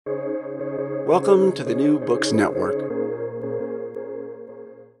Welcome to the New Books Network.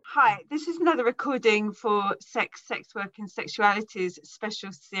 Hi, this is another recording for Sex, Sex Work and Sexuality's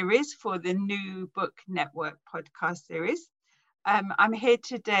special series for the New Book Network podcast series. I'm here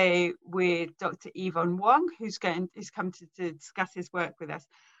today with Dr. Yvon Wang, who's come to discuss his work with us.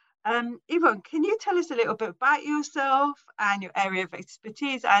 Yvon, can you tell us a little bit about yourself and your area of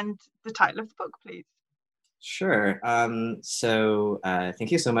expertise and the title of the book, please? Sure. Thank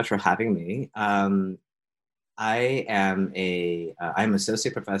you so much for having me. I'm an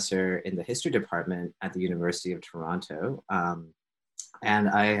associate professor in the history department at the University of Toronto. And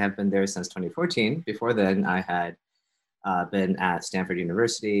I have been there since 2014. Before then, I had been at Stanford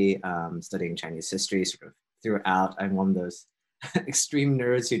University studying Chinese history sort of throughout. I'm one of those extreme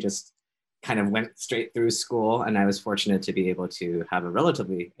nerds who just kind of went straight through school. And I was fortunate to be able to have a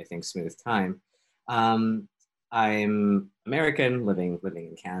relatively, I think, smooth time. I'm American, living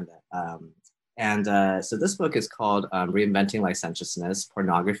in Canada. So this book is called Reinventing Licentiousness,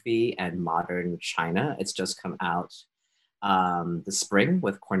 Pornography and Modern China. It's just come out this spring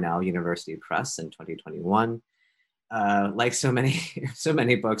with Cornell University Press in 2021. Like so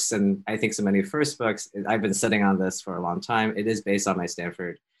many books, and I think so many first books, I've been sitting on this for a long time. It is based on my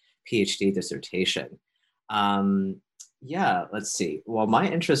Stanford PhD dissertation. Let's see. Well, my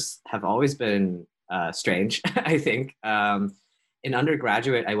interests have always been strange, I think. In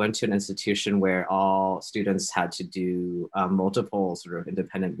undergraduate, I went to an institution where all students had to do multiple sort of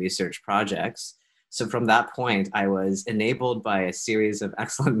independent research projects. So from that point, I was enabled by a series of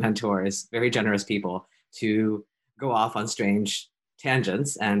excellent mentors, very generous people, to go off on strange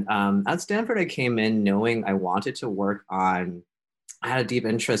tangents. And at Stanford, I came in knowing I wanted to work on, I had a deep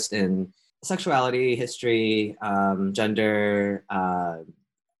interest in sexuality, history, gender,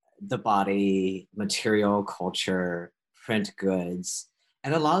 the body, material, culture, print goods.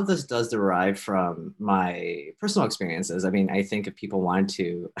 And a lot of this does derive from my personal experiences. I mean, I think if people wanted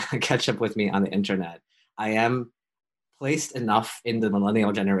to catch up with me on the internet, I am placed enough in the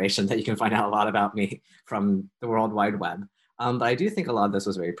millennial generation that you can find out a lot about me from the World Wide Web. But I do think a lot of this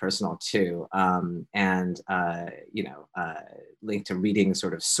was very personal too. Linked to reading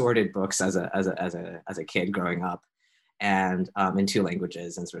sort of sorted books as a kid growing up, and in two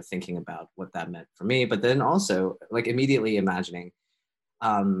languages, and sort of thinking about what that meant for me. But then also like immediately imagining,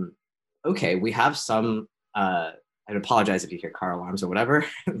 okay, we have some, I'd apologize if you hear car alarms or whatever.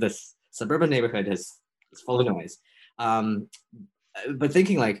 This suburban neighborhood is full of noise. But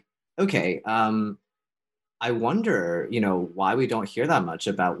thinking like, okay, I wonder, why we don't hear that much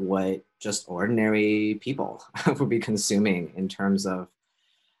about what just ordinary people would be consuming in terms of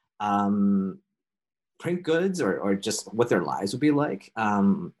print goods or just what their lives would be like.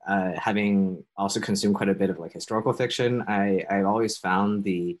 Having also consumed quite a bit of like historical fiction, I always found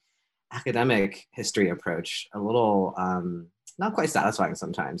the academic history approach a little not quite satisfying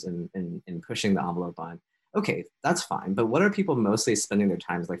sometimes in pushing the envelope on, okay, that's fine, but what are people mostly spending their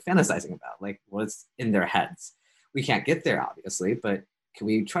time like fantasizing about? Like what's in their heads? We can't get there, obviously, but can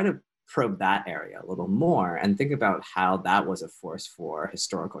we try to probe that area a little more and think about how that was a force for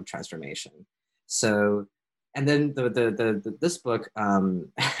historical transformation? So, and then this book,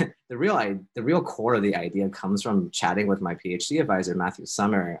 the real core of the idea comes from chatting with my PhD advisor, Matthew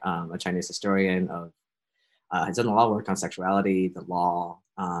Summer, a Chinese historian of, has done a lot of work on sexuality, the law,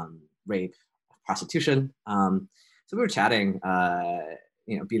 rape, prostitution. So we were chatting,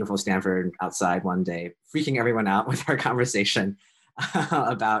 beautiful Stanford outside one day, freaking everyone out with our conversation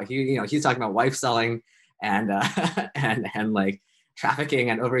about he's talking about wife selling and like trafficking,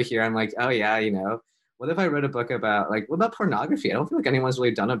 and over here I'm like, oh yeah, what if I wrote a book about like, what about pornography? I don't feel like anyone's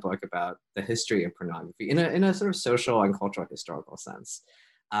really done a book about the history of pornography in a sort of social and cultural historical sense,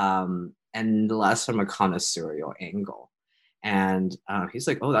 and less from a connoisseurial angle. And he's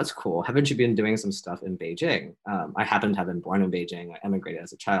like, oh, that's cool. Haven't you been doing some stuff in Beijing? I happen to have been born in Beijing. I emigrated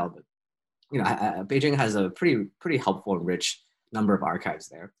as a child, but Beijing has a pretty helpful and rich number of archives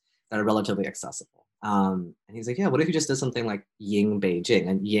there that are relatively accessible. And he's like, yeah, what if you just did something like Ying Beijing?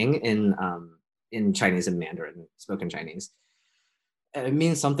 And Ying in Chinese and Mandarin, spoken Chinese, it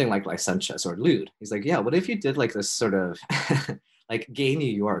means something like licentious or lewd. He's like, yeah, what if you did like this sort of like Gay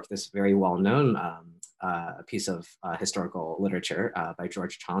New York, this very well-known piece of historical literature by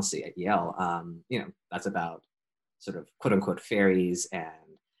George Chauncey at Yale. That's about sort of quote unquote fairies and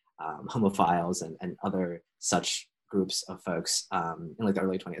homophiles and other such groups of folks in like the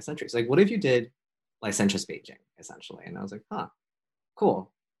early 20th century. So like, what if you did licentious Beijing, essentially? And I was like, huh,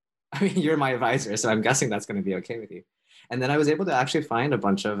 cool. I mean, you're my advisor, so I'm guessing that's going to be okay with you. And then I was able to actually find a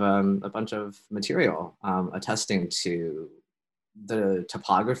bunch of material attesting to the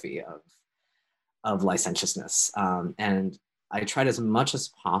topography of licentiousness. And I tried as much as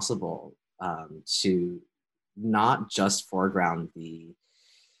possible to not just foreground the,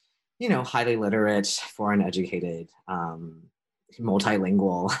 highly literate, foreign educated,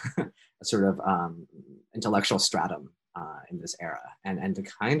 multilingual sort of intellectual stratum in this era, and to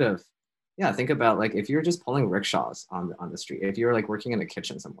kind of, think about like if you're just pulling rickshaws on the street, if you're like working in a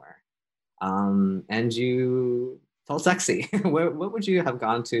kitchen somewhere, and you felt sexy, what would you have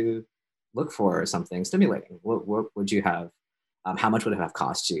gone to look for something stimulating? What would you have? How much would it have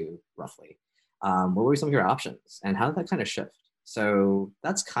cost you roughly? What were some of your options, and how did that kind of shift? So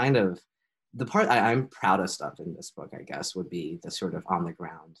that's kind of the part I'm proudest of in this book, I guess, would be the sort of on the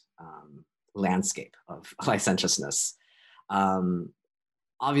ground landscape of licentiousness.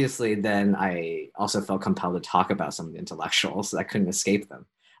 Obviously, then I also felt compelled to talk about some of the intellectuals that couldn't escape them.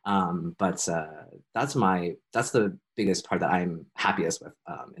 But that's the biggest part that I'm happiest with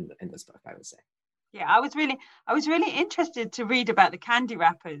in this book, I would say. Yeah, I was really interested to read about the candy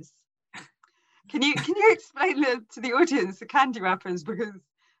wrappers. Can you explain to the audience the candy wrappers, because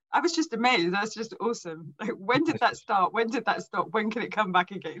I was just amazed. That's just awesome. Like, when did that start? When did that stop? When can it come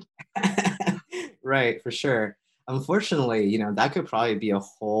back again? Right, for sure. Unfortunately, that could probably be a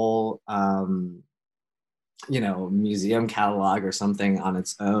whole museum catalog or something on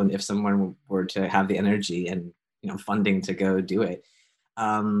its own if someone were to have the energy and funding to go do it.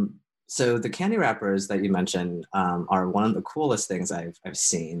 So the candy wrappers that you mentioned are one of the coolest things I've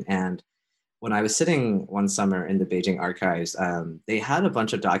seen. And when I was sitting one summer in the Beijing archives, they had a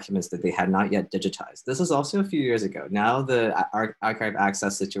bunch of documents that they had not yet digitized. This was also a few years ago. Now the archive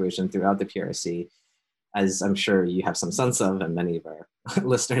access situation throughout the PRC, as I'm sure you have some sense of, and many of our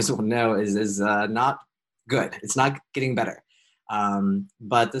listeners will know, is not good. It's not getting better.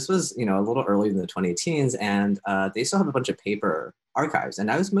 But this was, a little earlier in the 2010s, and they still have a bunch of paper archives. And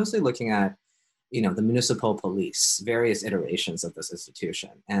I was mostly looking at, the municipal police, various iterations of this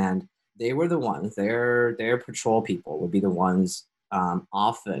institution. And they were the ones, their patrol people would be the ones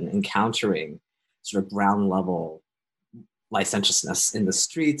often encountering sort of ground level licentiousness in the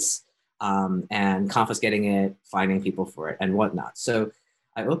streets, and confiscating it, finding people for it, and whatnot. So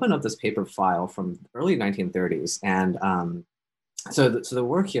I opened up this paper file from early 1930s, and so the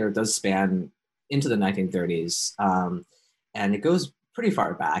work here does span into the 1930s, and it goes pretty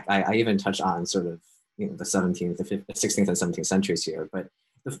far back. I even touch on sort of the 17th, the 16th, and 17th centuries here, but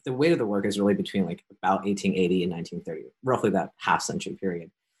the weight of the work is really between like about 1880 and 1930, roughly that half century period.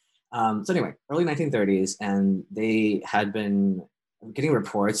 So anyway, early 1930s, and they had been getting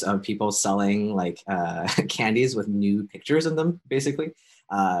reports of people selling like candies with nude pictures in them, basically,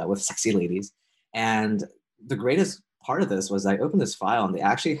 with sexy ladies. And the greatest part of this was I opened this file and they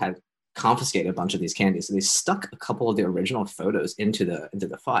actually had confiscated a bunch of these candies. So they stuck a couple of the original photos into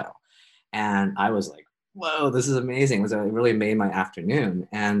the file. And I was like, whoa, this is amazing. It really made my afternoon.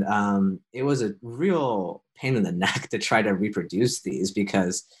 And it was a real pain in the neck to try to reproduce these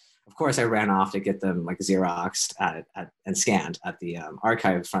because, of course, I ran off to get them like Xeroxed and scanned at the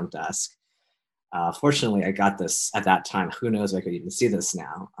archive front desk. Fortunately, I got this at that time. Who knows if I could even see this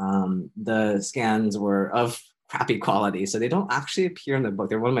now. The scans were of crappy quality, so they don't actually appear in the book.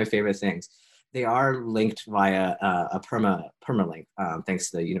 They're one of my favorite things. They are linked via a permalink,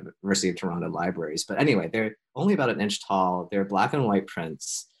 thanks to the University of Toronto libraries. But anyway, they're only about an inch tall. They're black and white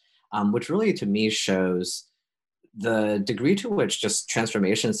prints, which really, to me, shows the degree to which just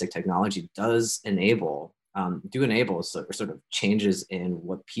transformations in technology enable sort of changes in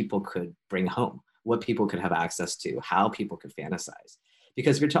what people could bring home, what people could have access to, how people could fantasize.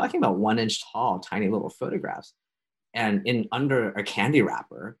 Because if you're talking about 1 inch tall, tiny little photographs, and in under a candy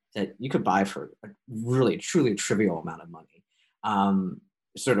wrapper that you could buy for a really, truly trivial amount of money,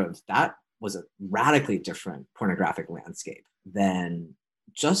 sort of that was a radically different pornographic landscape than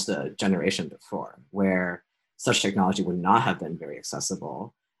just a generation before, where such technology would not have been very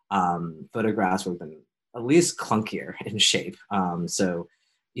accessible. Photographs would have been at least clunkier in shape. So,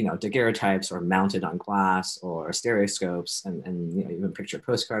 daguerreotypes or mounted on glass or stereoscopes and even picture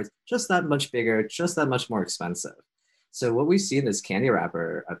postcards, just that much bigger, just that much more expensive. So what we see in this candy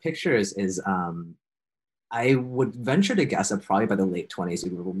wrapper pictures is, I would venture to guess that probably by the late 20s,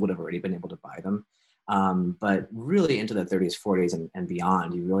 you would have already been able to buy them. But really into the 30s, 40s and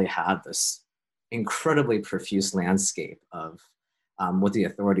beyond, you really have this incredibly profuse landscape of what the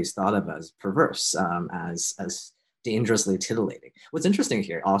authorities thought of as perverse, as dangerously titillating. What's interesting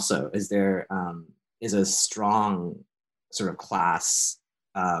here also is there is a strong sort of class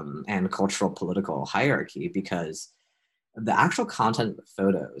and cultural political hierarchy, because the actual content of the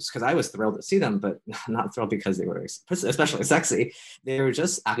photos, because I was thrilled to see them, but not thrilled because they were especially sexy. They were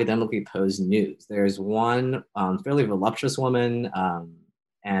just academically posed nudes. There's one fairly voluptuous woman,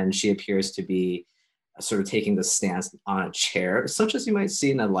 and she appears to be sort of taking the stance on a chair, such as you might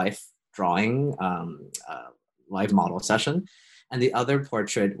see in a life drawing, live model session. And the other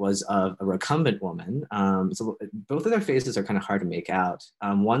portrait was of a recumbent woman. So both of their faces are kind of hard to make out.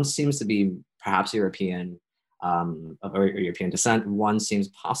 One seems to be perhaps European, or European descent. One seems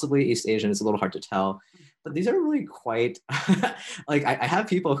possibly East Asian. It's a little hard to tell. But these are really quite, like, I have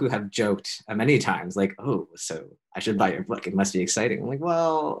people who have joked many times, like, oh, so I should buy your book. It must be exciting. I'm like,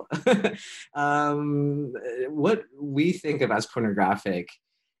 well, what we think of as pornographic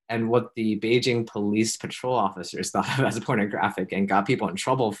and what the Beijing police patrol officers thought of as pornographic and got people in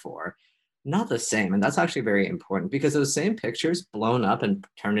trouble for, not the same. And that's actually very important, because those same pictures blown up and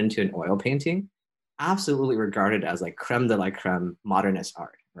turned into an oil painting, absolutely regarded as like creme de la creme modernist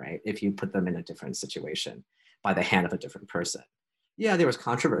art, right? If you put them in a different situation by the hand of a different person. Yeah, there was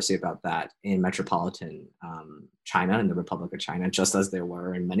controversy about that in metropolitan China, in the Republic of China, just as there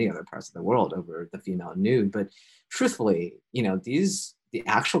were in many other parts of the world over the female nude. But truthfully, you know, the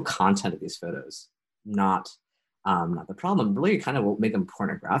actual content of these photos, not the problem. Really, kind of what made them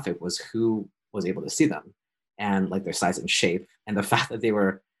pornographic was who was able to see them, and like their size and shape, and the fact that they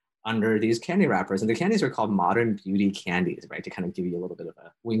were under these candy wrappers. And the candies are called modern beauty candies, right? To kind of give you a little bit of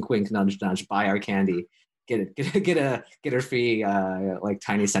a wink, wink, nudge, nudge, buy our candy, get a free like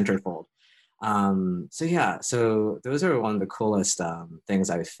tiny centerfold. So yeah, so those are one of the coolest things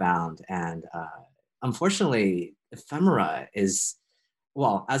I've found. And unfortunately, ephemera is,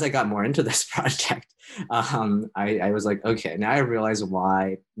 well, as I got more into this project, I was like, okay, now I realize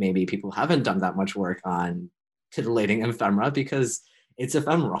why maybe people haven't done that much work on titillating ephemera, because it's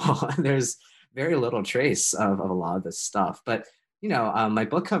ephemeral. There's very little trace of a lot of this stuff. But, you know, my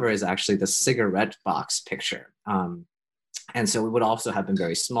book cover is actually the cigarette box picture. And so it would also have been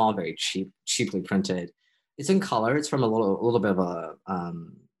very small, very cheaply printed. It's in color. It's from a little bit of a,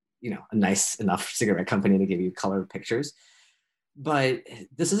 you know, a nice enough cigarette company to give you color pictures. But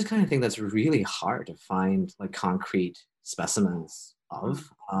this is the kind of thing that's really hard to find like concrete specimens of.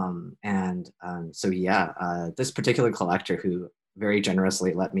 So yeah, this particular collector who very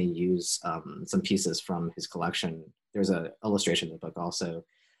generously let me use some pieces from his collection. There's an illustration in the book also.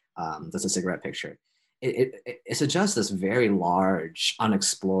 That's a cigarette picture. It suggests this very large,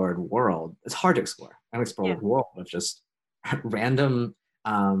 unexplored world. It's hard to explore, unexplored world of just random,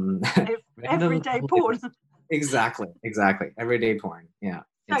 everyday porn. Exactly. Everyday porn. Yeah.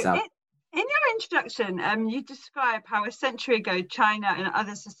 So in your introduction, you describe how a century ago, China and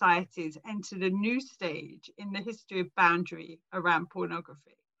other societies entered a new stage in the history of boundary around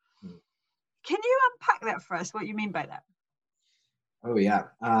pornography. Can you unpack that for us, what you mean by that? Oh, yeah.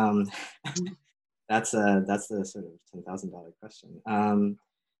 That's the sort of $10,000 question.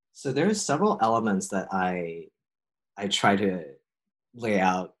 So there's several elements that I try to lay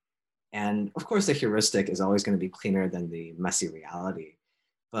out. And of course, the heuristic is always going to be cleaner than the messy reality.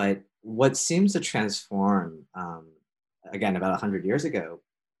 But what seems to transform, again, about 100 years ago,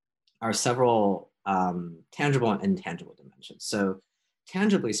 are several tangible and intangible dimensions. So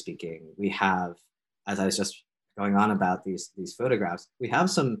tangibly speaking, we have, as I was just going on about these photographs, we have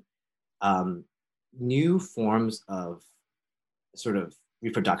some new forms of sort of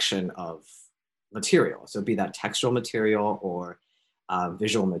reproduction of material. So be that textual material or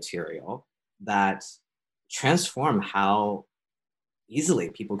visual material that transform how easily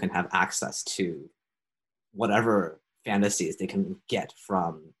people can have access to whatever fantasies they can get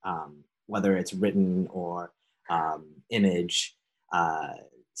from whether it's written or image.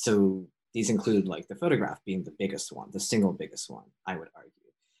 So these include like the photograph being the biggest one, the single biggest one, I would argue.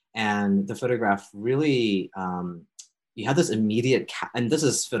 And the photograph really, you have this immediate, and this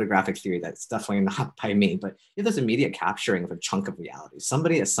is photographic theory that's definitely not by me, but you have this immediate capturing of a chunk of reality.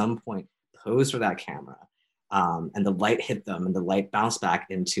 Somebody at some point posed for that camera, and the light hit them and the light bounced back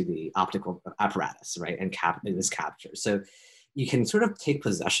into the optical apparatus, right? And it is captured. So you can sort of take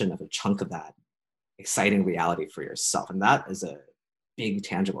possession of a chunk of that exciting reality for yourself. And that is a big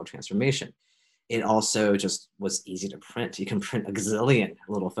tangible transformation. It also just was easy to print. You can print a gazillion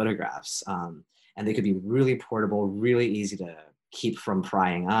little photographs, and they could be really portable, really easy to keep from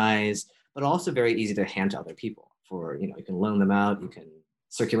prying eyes, but also very easy to hand to other people for, you know, you can loan them out, you can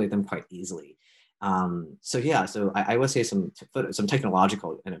circulate them quite easily. So yeah, so I would say some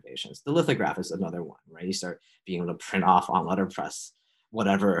technological innovations. The lithograph is another one, right? You start being able to print off on letterpress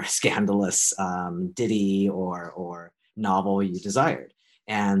whatever scandalous ditty or novel you desired.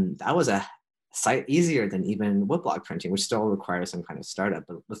 And that was a site easier than even woodblock printing, which still requires some kind of startup.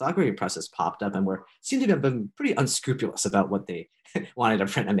 But lithography presses popped up and seemed to have been pretty unscrupulous about what they wanted to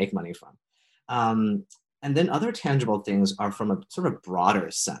print and make money from. And then other tangible things are from a sort of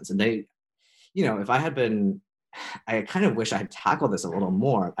broader sense. And they, if I had been, I kind of wish I had tackled this a little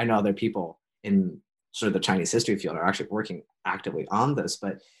more. I know other people in sort of the Chinese history field are actually working actively on this,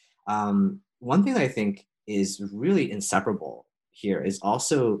 but one thing that I think is really inseparable here is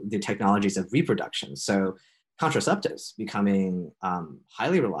also the technologies of reproduction. So contraceptives becoming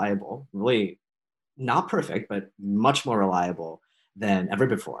highly reliable, really not perfect, but much more reliable than ever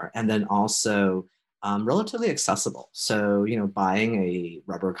before. And then also relatively accessible. So, buying a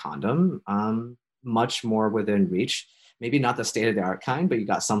rubber condom, much more within reach, maybe not the state-of-the-art kind, but you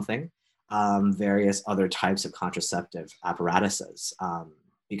got something. Various other types of contraceptive apparatuses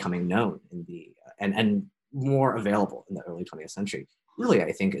becoming known in the, and more available in the early 20th century, really,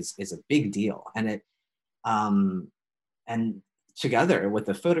 I think is a big deal. And and together with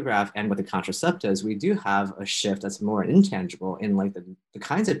the photograph and with the contraceptives, we do have a shift that's more intangible in like the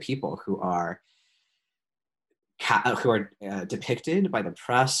kinds of people who are depicted by the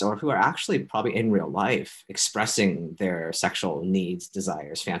press, or who are actually probably in real life expressing their sexual needs,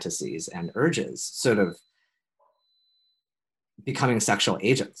 desires, fantasies, and urges, sort of becoming sexual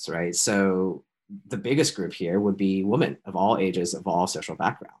agents, right? So the biggest group here would be women of all ages, of all social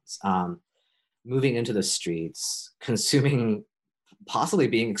backgrounds, moving into the streets, consuming, possibly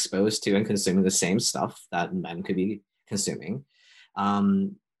being exposed to and consuming the same stuff that men could be consuming.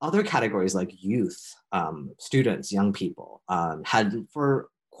 Other categories like youth, students, young people, had for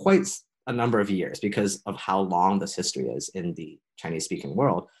quite a number of years, because of how long this history is in the Chinese-speaking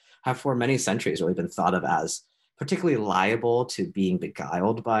world, have for many centuries really been thought of as particularly liable to being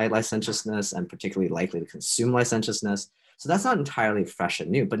beguiled by licentiousness and particularly likely to consume licentiousness. So that's not entirely fresh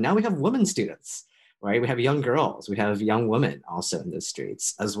and new, but now we have women students, right? We have young girls, we have young women also in the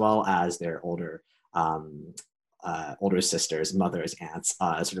streets, as well as their older sisters, mothers, aunts,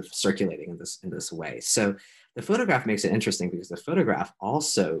 sort of circulating in this way. So the photograph makes it interesting because the photograph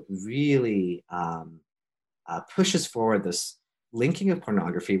also really pushes forward this linking of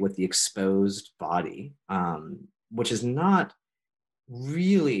pornography with the exposed body, which is not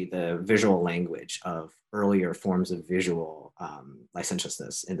really the visual language of earlier forms of visual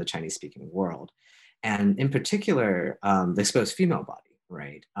licentiousness in the Chinese-speaking world. And in particular, the exposed female body,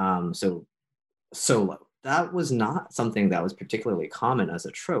 right? So solo. That was not something that was particularly common as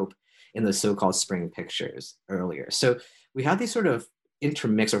a trope in the so-called spring pictures earlier. So we have these sort of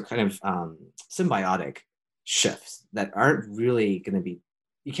intermix or kind of symbiotic shifts that aren't really going to be,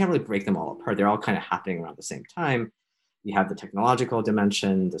 you can't really break them all apart. They're all kind of happening around the same time. You have the technological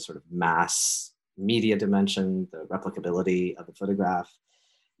dimension, the sort of mass media dimension, the replicability of the photograph.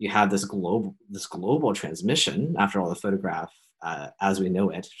 You have this global transmission. After all, the photograph, as we know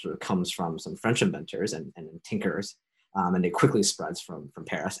it, sort of comes from some French inventors and tinkers, and it quickly spreads from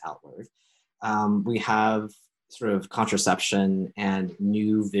Paris outward. We have sort of contraception and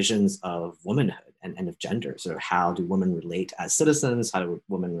new visions of womanhood and of gender. Sort of how do women relate as citizens? How do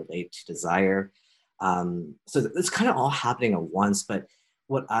women relate to desire? So it's kind of all happening at once. But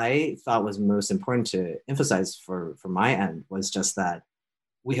what I thought was most important to emphasize for my end was just that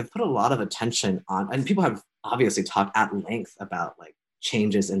we have put a lot of attention on, and people have obviously talked at length about like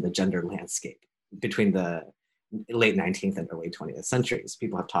changes in the gender landscape between the late 19th and early 20th centuries.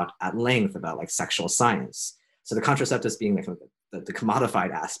 People have talked at length about like sexual science. So the contraceptives being like the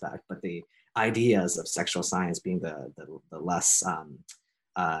commodified aspect, but the ideas of sexual science being the less,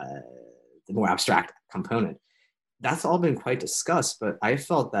 the more abstract component. That's all been quite discussed, but I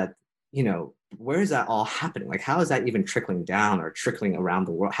felt that, where is that all happening? Like, how is that even trickling down or trickling around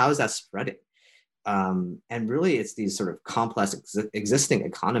the world? How is that spreading? And really, it's these sort of complex existing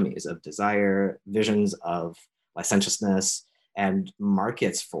economies of desire, visions of licentiousness, and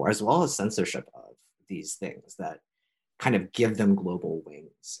markets for, as well as censorship of these things that kind of give them global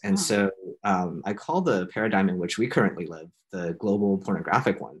wings. And so I call the paradigm in which we currently live the global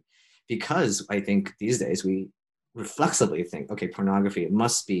pornographic one, because I think these days we reflexively think, okay, pornography, it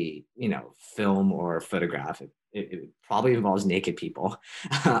must be, film or photograph. It probably involves naked people,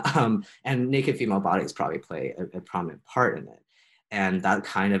 and naked female bodies probably play a prominent part in it. And that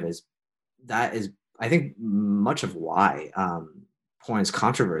is, I think, much of why porn's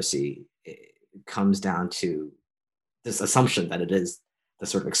controversy comes down to this assumption that it is the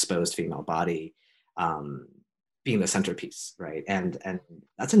sort of exposed female body being the centerpiece, right? And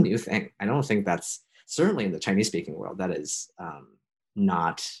that's a new thing. I don't think that's, certainly in the Chinese-speaking world, that was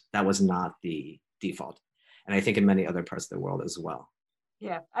not the default. And I think in many other parts of the world as well.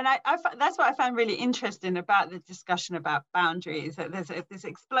 Yeah, and that's what I found really interesting about the discussion about boundaries. That there's this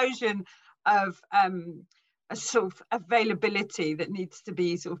explosion of a sort of availability that needs to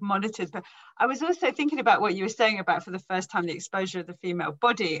be sort of monitored. But I was also thinking about what you were saying about, for the first time, the exposure of the female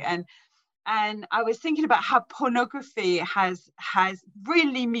body, and I was thinking about how pornography has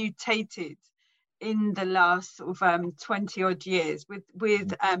really mutated in the last sort of 20 odd years with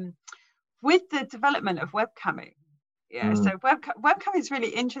the development of webcamming. Yeah, so webcam is really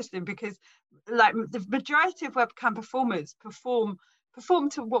interesting because, like, the majority of webcam performers perform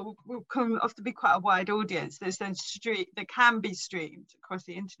to what can often be quite a wide audience. There's then that can be streamed across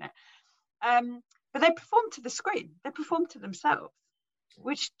the internet, but they perform to the screen. They perform to themselves,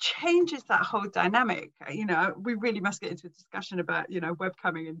 which changes that whole dynamic. You know, we really must get into a discussion about, you know,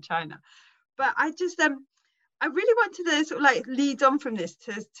 webcamming in China. But I just I really wanted to sort of like lead on from this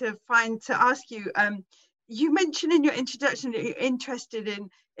to ask you. You mentioned in your introduction that you're interested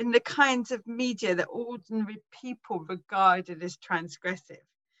in the kinds of media that ordinary people regarded as transgressive.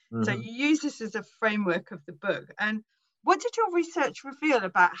 Mm-hmm. So you use this as a framework of the book. And what did your research reveal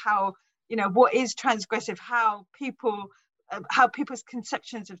about how, you know, what is transgressive, how people's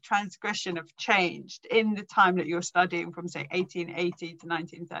conceptions of transgression have changed in the time that you're studying, from say 1880 to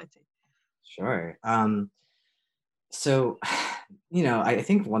 1930? Sure. So, you know, I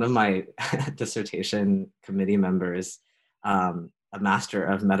think one of my dissertation committee members, a master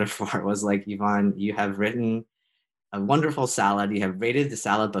of metaphor, was like, Yvon, you have written a wonderful salad. You have rated the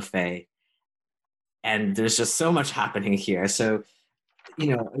salad buffet, and there's just so much happening here. So,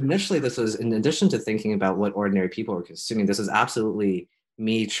 you know, initially this was, in addition to thinking about what ordinary people were consuming, this was absolutely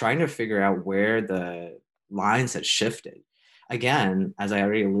me trying to figure out where the lines had shifted. Again, as I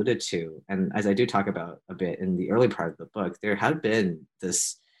already alluded to, and as I do talk about a bit in the early part of the book, there had been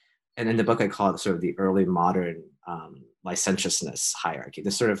this, and in the book I call it sort of the early modern licentiousness hierarchy,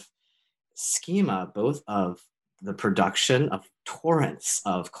 this sort of schema both of the production of torrents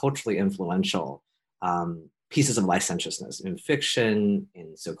of culturally influential pieces of licentiousness in fiction,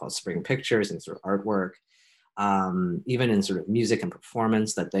 in so-called spring pictures, in sort of artwork, even in sort of music and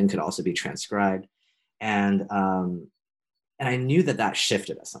performance that then could also be transcribed. And I knew that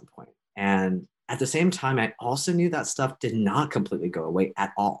shifted at some point. And at the same time, I also knew that stuff did not completely go away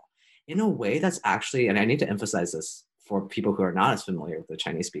at all. In a way that's actually, and I need to emphasize this for people who are not as familiar with the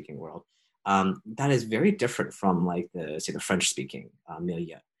Chinese speaking world, that is very different from like the French speaking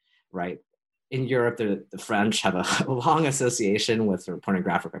milieu, right? In Europe, the French have a long association with sort of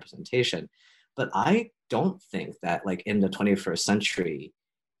pornographic representation. But I don't think that like in the 21st century,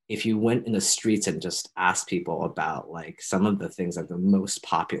 if you went in the streets and just asked people about like some of the things that are the most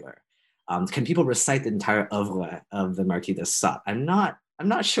popular, can people recite the entire oeuvre of the Marquis de Sade? I'm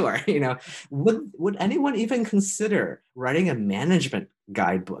not sure. You know, would anyone even consider writing a management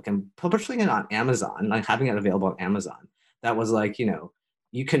guidebook and publishing it on Amazon, like having it available on Amazon? That was like, you know,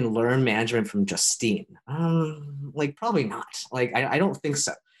 you can learn management from Justine. Like probably not. Like I don't think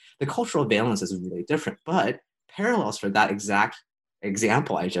so. The cultural valence is really different, but parallels for that exact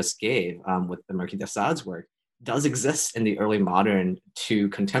example I just gave with the Marquis de Sade's work does exist in the early modern to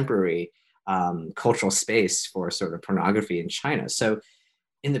contemporary cultural space for sort of pornography in China. So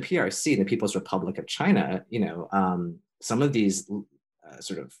in the PRC, the People's Republic of China, you know, some of these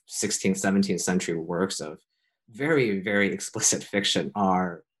sort of 16th, 17th century works of very, very explicit fiction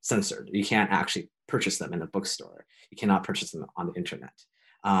are censored. You can't actually purchase them in a bookstore. You cannot purchase them on the internet.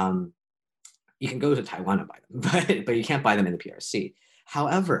 You can go to Taiwan and buy them, but you can't buy them in the PRC.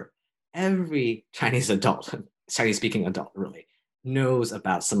 However, every Chinese adult, Chinese-speaking adult really, knows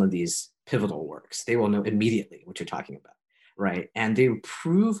about some of these pivotal works. They will know immediately what you're talking about, right? And they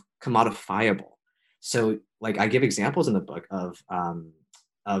prove commodifiable. So, like, I give examples in the book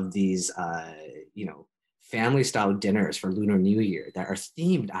of these, you know, family-style dinners for Lunar New Year that are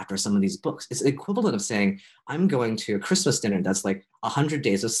themed after some of these books. It's the equivalent of saying, I'm going to a Christmas dinner that's like 100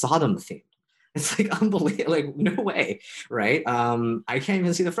 Days of Sodom themed. It's like unbelievable, like no way, right? I can't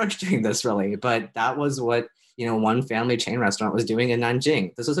even see the French doing this really, but that was what, you know, one family chain restaurant was doing in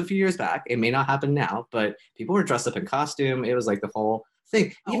Nanjing. This was a few years back. It may not happen now, but people were dressed up in costume. It was like the whole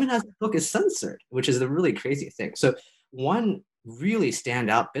thing, even as the book is censored, which is the really crazy thing. So one really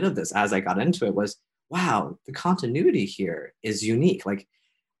standout bit of this as I got into it was, wow, the continuity here is unique. Like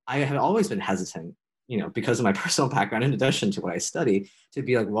I have always been hesitant, you know, because of my personal background, in addition to what I study, to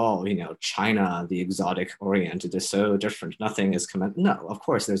be like, well, you know, China, the exotic oriented is so different. Nothing is No, of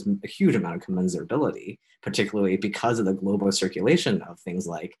course, there's a huge amount of commensurability, particularly because of the global circulation of things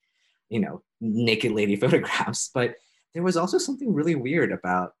like, you know, naked lady photographs. But there was also something really weird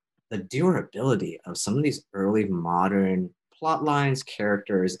about the durability of some of these early modern plot lines,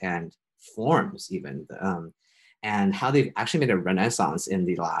 characters, and forms even, and how they've actually made a renaissance in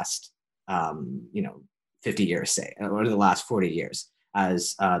the last, 50 years, say, or the last 40 years,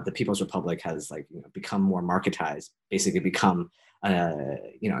 as the People's Republic has become more marketized, basically become a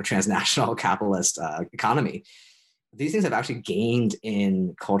transnational capitalist economy. These things have actually gained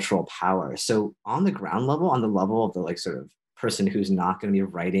in cultural power. So on the ground level, on the level of the sort of person who's not going to be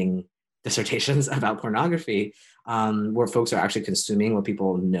writing dissertations about pornography, where folks are actually consuming what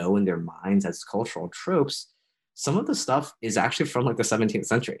people know in their minds as cultural tropes, some of the stuff is actually from the 17th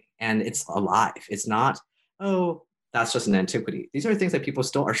century, and it's alive. It's not, oh, that's just an antiquity. These are things that people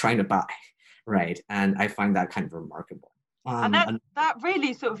still are trying to buy, right? And I find that kind of remarkable. And that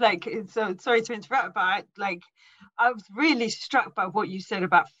really sort of so sorry to interrupt, but I was really struck by what you said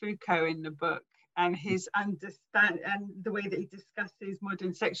about Foucault in the book, and his understand and the way that he discusses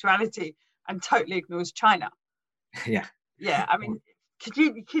modern sexuality and totally ignores China. Yeah. I mean, could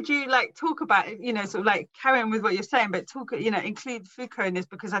you talk about it, sort of carry on with what you're saying, but include Foucault in this,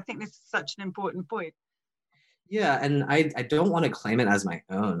 because I think this is such an important point. Yeah, and I don't want to claim it as my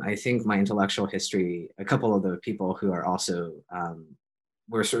own. I think my intellectual history, a couple of the people who are also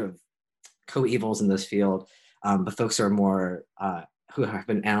were sort of coevals in this field, but folks who are more who have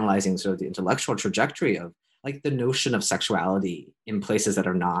been analyzing sort of the intellectual trajectory of the notion of sexuality in places that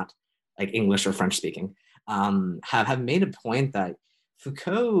are not English or French speaking, have made a point that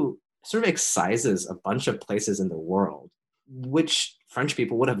Foucault sort of excises a bunch of places in the world which French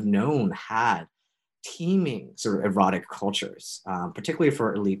people would have known had teeming sort of erotic cultures, particularly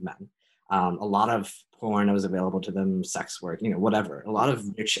for elite men. A lot of porn was available to them, sex work, whatever, a lot of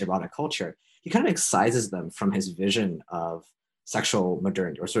rich erotic culture. He kind of excises them from his vision of sexual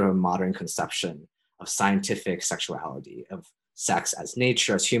modernity, or sort of a modern conception of scientific sexuality, of sex as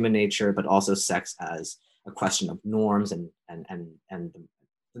nature, as human nature, but also sex as a question of norms and the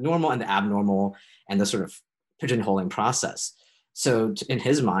normal and the abnormal, and the sort of pigeonholing process. So in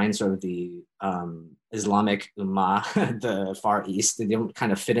his mind, sort of the Islamic Ummah, the Far East, they don't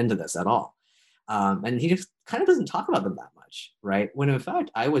kind of fit into this at all. And he just kind of doesn't talk about them that much, right? When in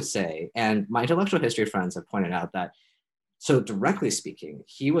fact, I would say, and my intellectual history friends have pointed out that, so directly speaking,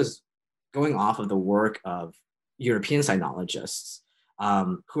 he was going off of the work of European sinologists,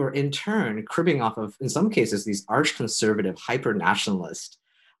 who are in turn cribbing off of, in some cases, these arch-conservative, hyper-nationalist,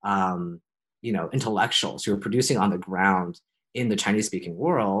 intellectuals who are producing on the ground in the Chinese-speaking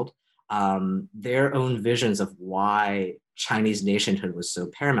world, their own visions of why Chinese nationhood was so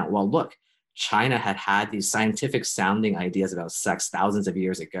paramount. Well, look, China had these scientific sounding ideas about sex thousands of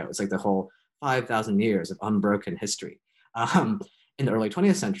years ago. It's the whole 5,000 years of unbroken history in the early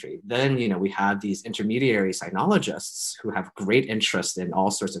 20th century. Then, we have these intermediary sinologists who have great interest in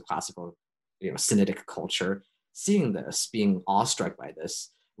all sorts of classical, Sinitic culture, seeing this, being awestruck by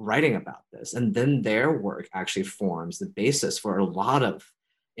this, writing about this, and then their work actually forms the basis for a lot of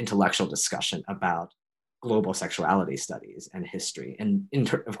intellectual discussion about global sexuality studies and history, and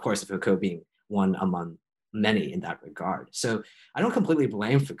of course Foucault being one among many in that regard. So I don't completely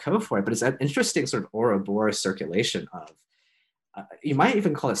blame Foucault for it, but it's an interesting sort of Ouroboros circulation of, you might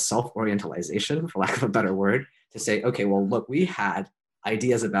even call it self-orientalization, for lack of a better word, to say, okay, well, look, we had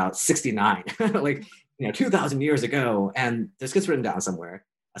ideas about 69, 2,000 years ago, and this gets written down somewhere.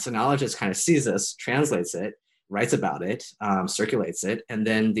 A sinologist kind of sees this, translates it, writes about it, circulates it, and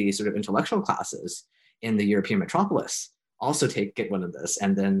then the sort of intellectual classes in the European metropolis also get one of this,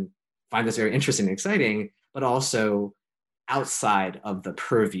 and then find this very interesting and exciting, but also outside of the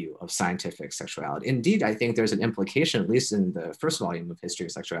purview of scientific sexuality. Indeed, I think there's an implication, at least in the first volume of History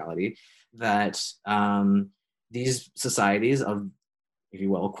of Sexuality, that these societies of, if you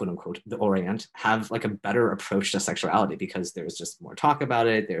will, quote unquote, the Orient, have a better approach to sexuality because there's just more talk about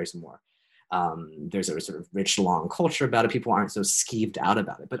it. There's more, there's a sort of rich, long culture about it. People aren't so skeeved out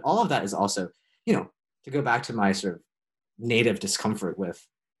about it. But all of that is also, to go back to my sort of native discomfort with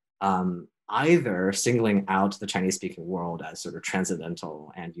either singling out the Chinese-speaking world as sort of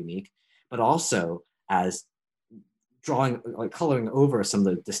transcendental and unique, but also as drawing, coloring over some of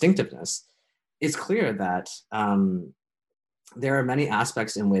the distinctiveness. It's clear that there are many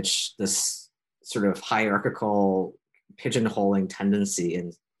aspects in which this sort of hierarchical pigeonholing tendency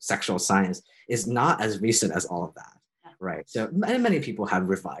in sexual science is not as recent as all of that, right? So many people have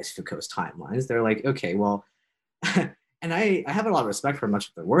revised Foucault's timelines. They're like, okay, well, and I have a lot of respect for much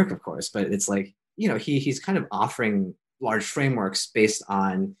of the work, of course, but it's he's kind of offering large frameworks based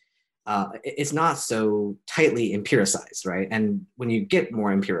on, it's not so tightly empiricized, right? And when you get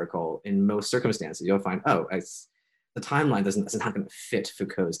more empirical in most circumstances, you'll find, the timeline doesn't going to fit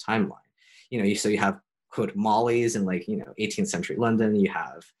Foucault's timeline. So you have quote mollies in like 18th century London. You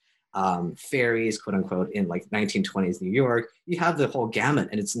have fairies, quote unquote, in like 1920s New York. You have the whole gamut,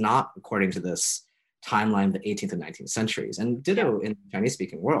 and it's not according to this timeline of the 18th and 19th centuries. And ditto in the Chinese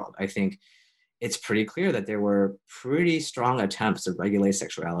speaking world. I think it's pretty clear that there were pretty strong attempts to regulate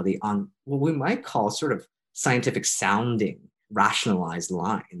sexuality on what we might call sort of scientific sounding, rationalized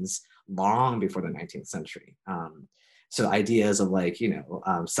lines long before the 19th century. So ideas of like,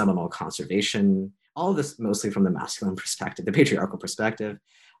 seminal conservation, all of this mostly from the masculine perspective, the patriarchal perspective,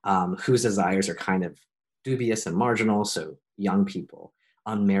 whose desires are kind of dubious and marginal. So young people,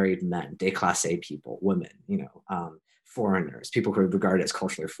 unmarried men, déclassé people, women, foreigners, people who are regarded as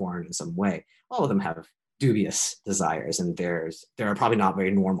culturally foreign in some way, all of them have dubious desires, and they're probably not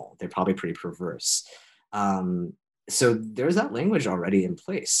very normal. They're probably pretty perverse. So there's that language already in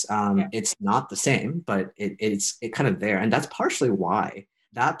place. It's not the same, but it's kind of there. And that's partially why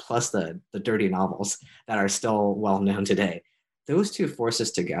that, plus the dirty novels that are still well known today, those two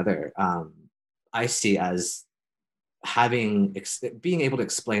forces together, I see as being able to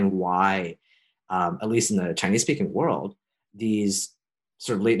explain why, at least in the Chinese speaking world, these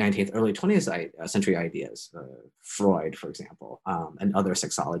sort of late 19th, early 20th century ideas, Freud, for example, and other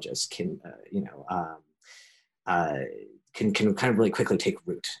sexologists can kind of really quickly take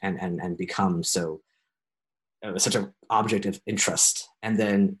root and become such an object of interest, and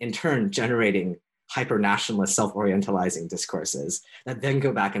then in turn generating hyper-nationalist, self-orientalizing discourses that then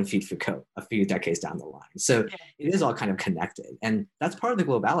go back and feed Foucault a few decades down the line. So it is all kind of connected, and that's part of the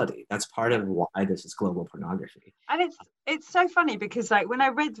globality. That's part of why this is global pornography. And it's so funny because like when I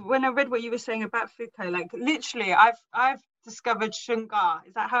read what you were saying about Foucault, like literally I've discovered Shunga.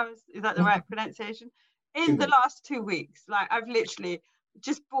 Is that the right pronunciation? In the last 2 weeks, like I've literally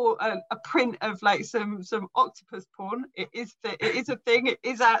just bought a print of like some octopus porn. It is a thing. It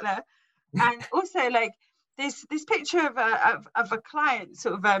is out there. And also like this picture of a client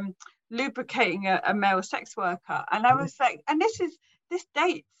sort of lubricating a male sex worker, and I was like, and this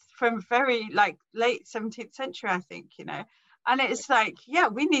dates from very like late 17th century, I think, and it's like,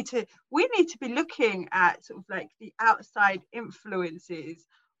 we need to be looking at sort of like the outside influences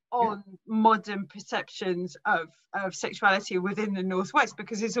on modern perceptions of sexuality within the Northwest,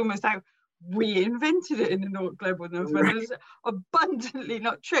 because it's almost like we invented it in the global Northwest. Right. It's abundantly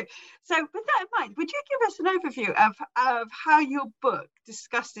not true. So with that in mind, would you give us an overview of how your book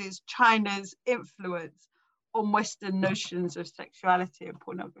discusses China's influence on Western notions of sexuality and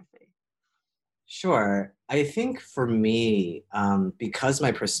pornography? Sure. I think for me, because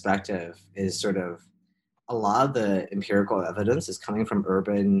my perspective is sort of, a lot of the empirical evidence is coming from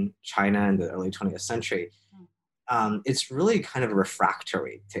urban China in the early 20th century. It's really kind of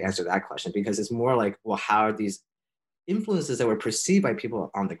refractory to answer that question, because it's more like, well, how are these influences that were perceived by people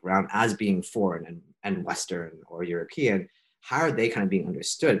on the ground as being foreign and Western or European, how are they kind of being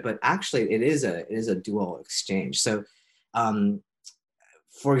understood? But actually, it is a dual exchange. So,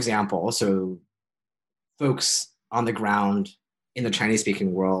 for example, so folks on the ground in the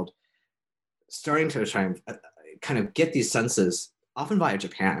Chinese-speaking world starting to try and kind of get these senses, often via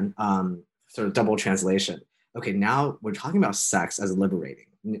Japan, sort of double translation. Okay, now we're talking about sex as liberating.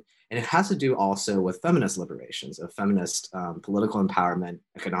 And it has to do also with feminist liberations, of feminist political empowerment,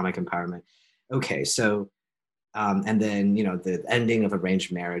 economic empowerment. Okay, so, and then, the ending of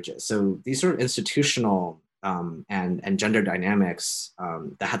arranged marriages. So these sort of institutional and gender dynamics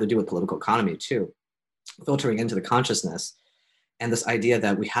that have to do with political economy too, filtering into the consciousness. And this idea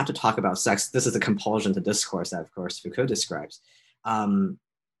that we have to talk about sex, this is a compulsion to discourse that, of course, Foucault describes.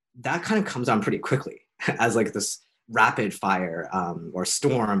 That kind of comes on pretty quickly as like this rapid fire or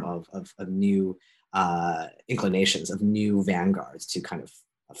storm of new inclinations, of new vanguards to kind of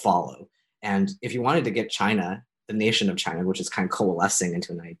follow. And if you wanted to get China, the nation of China, which is kind of coalescing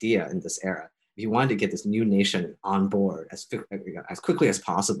into an idea in this era, if you wanted to get this new nation on board as quickly as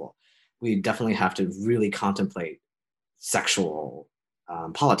possible, we definitely have to really contemplate sexual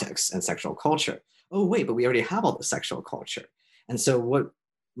politics and sexual culture. Oh, wait, but we already have all the sexual culture. And so what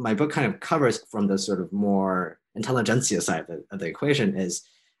my book kind of covers from the sort of more intelligentsia side of the equation is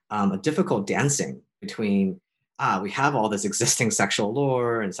a difficult dancing between, we have all this existing sexual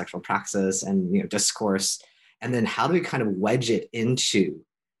lore and sexual praxis and discourse, and then how do we kind of wedge it into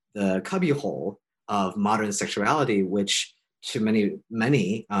the cubbyhole of modern sexuality, which to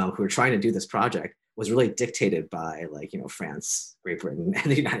many who are trying to do this project was really dictated by France, Great Britain,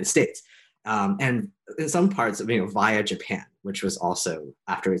 and the United States. And in some parts, via Japan, which was also,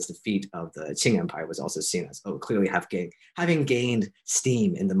 after its defeat of the Qing Empire, was also seen as, clearly having gained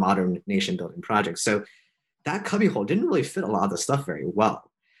steam in the modern nation building project. So that cubbyhole didn't really fit a lot of the stuff very well.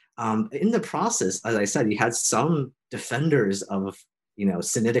 in the process, as I said, you had some defenders of,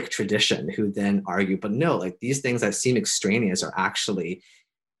 Sinitic tradition who then argue, but no, like these things that seem extraneous are actually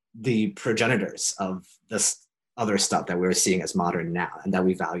the progenitors of this other stuff that we're seeing as modern now and that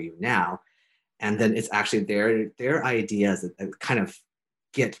we value now. And then it's actually their ideas that kind of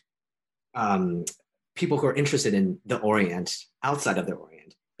get people who are interested in the Orient outside of the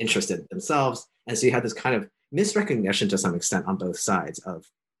Orient interested themselves. And so you have this kind of misrecognition to some extent on both sides of,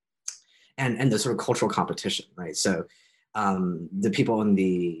 and the sort of cultural competition, right? So the people in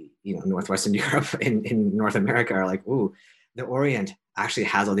the Northwestern Europe in North America are like, ooh, the Orient actually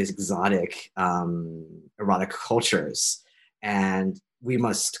has all these exotic erotic cultures, and we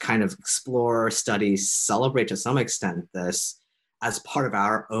must kind of explore, study, celebrate to some extent this as part of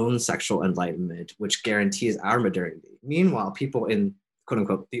our own sexual enlightenment, which guarantees our modernity. Meanwhile, people in quote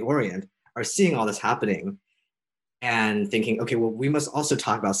unquote the Orient are seeing all this happening and thinking, okay, well, we must also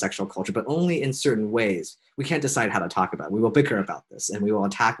talk about sexual culture, but only in certain ways. We can't decide how to talk about it. We will bicker about this and we will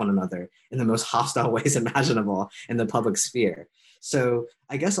attack one another in the most hostile ways imaginable in the public sphere. So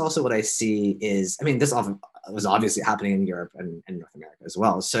I guess also what I see is, I mean, this often was obviously happening in Europe and North America as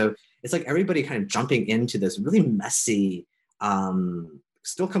well. So it's like everybody kind of jumping into this really messy,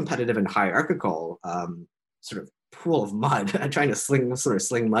 still competitive and hierarchical sort of pool of mud, trying to sling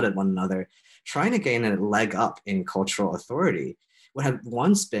mud at one another, trying to gain a leg up in cultural authority. What had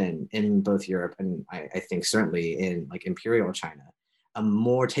once been in both Europe and I think certainly in like imperial China, a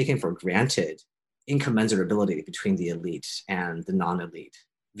more taken for granted incommensurability between the elite and the non-elite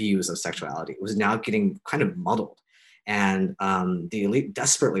views of sexuality was now getting kind of muddled. And the elite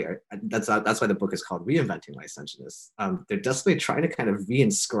desperately that's why the book is called Reinventing Licentiousness. They're desperately trying to kind of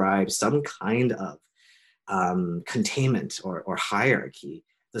reinscribe some kind of containment or hierarchy,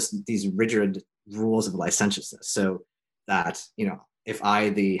 these rigid rules of licentiousness, so that, if I,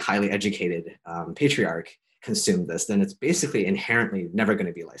 the highly educated patriarch, consume this, then it's basically inherently never going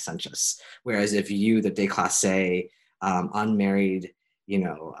to be licentious. Whereas if you, the déclassé, unmarried,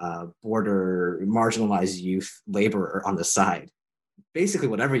 border marginalized youth laborer on the side, basically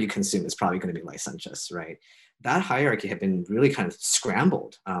whatever you consume is probably going to be licentious, right? That hierarchy had been really kind of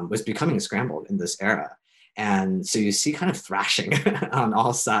scrambled, was becoming scrambled in this era. And so you see kind of thrashing on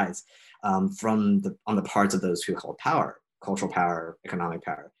all sides on the parts of those who hold power, cultural power, economic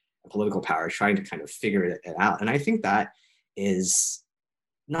power, political power, trying to kind of figure it out. And I think that is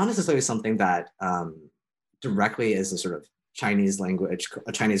not necessarily something that directly is a sort of Chinese language,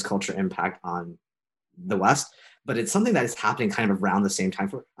 a Chinese culture impact on the West, but it's something that is happening kind of around the same time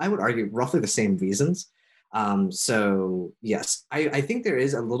for, I would argue, roughly the same reasons. So yes, I think there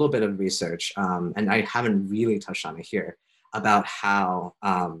is a little bit of research, and I haven't really touched on it here, about how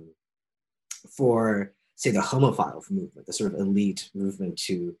for, say, the homophile movement, the sort of elite movement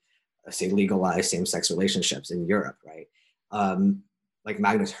to, say, legalize same-sex relationships in Europe, right? Like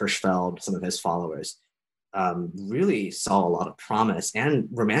Magnus Hirschfeld, some of his followers, really saw a lot of promise and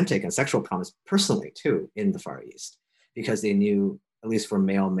romantic and sexual promise personally too in the Far East, because they knew, at least for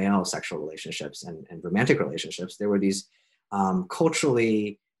male-male sexual relationships and romantic relationships, there were these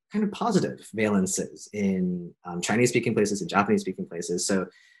culturally kind of positive valences in Chinese-speaking places and Japanese-speaking places. So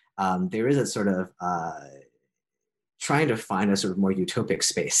there is a sort of trying to find a sort of more utopic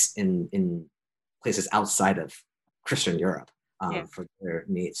space in places outside of Christian Europe for their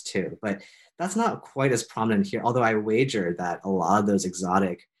needs too. But that's not quite as prominent here, although I wager that a lot of those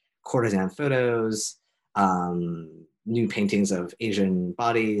exotic courtesan photos, new paintings of Asian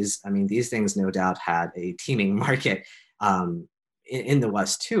bodies, I mean, these things no doubt had a teeming market in the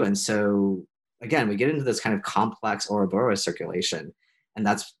West too. And so again, we get into this kind of complex Ouroboros circulation, and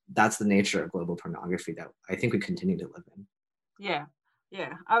that's the nature of global pornography that I think we continue to live in. Yeah.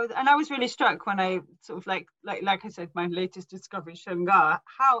 I was really struck when I sort of like I said, my latest discovery, Shunga,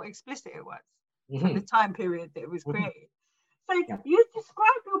 how explicit it was for the time period that it was created. So you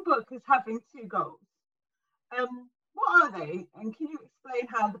describe your book as having two goals. What are they, and can you explain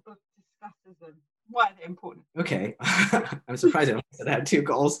how the book discusses them? Why are they important? Okay, I'm surprised I said I had two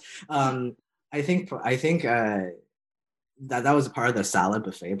goals. I think that was part of the salad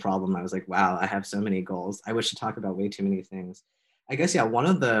buffet problem. I was like, wow, I have so many goals. I wish to talk about way too many things. I guess, yeah, one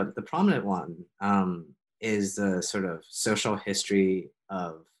of the prominent one is the sort of social history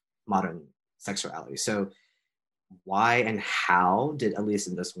of modern sexuality. So why and how did, at least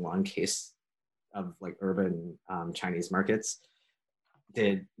in this one case of like urban Chinese markets,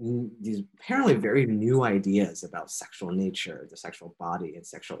 did these apparently very new ideas about sexual nature, the sexual body, and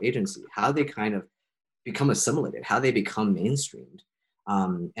sexual agency, how they kind of become assimilated, how they become mainstreamed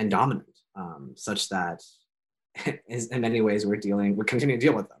and dominant, such that in many ways we continue to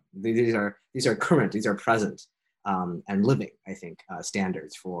deal with them These are current, these are present, and living, I think,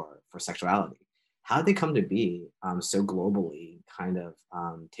 standards for sexuality. How did they come to be so globally kind of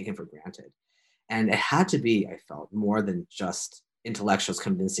taken for granted? And it had to be, I felt, more than just intellectuals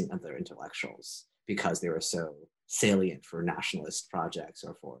convincing other intellectuals because they were so salient for nationalist projects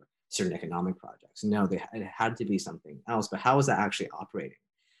or for certain economic projects. No, it had to be something else. But how was that actually operating?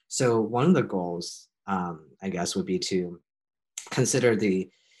 So one of the goals, I guess, would be to consider the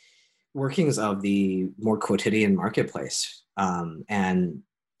workings of the more quotidian marketplace. And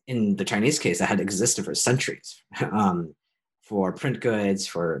in the Chinese case, that had existed for centuries. For print goods,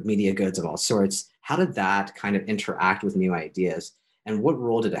 for media goods of all sorts. How did that kind of interact with new ideas? And what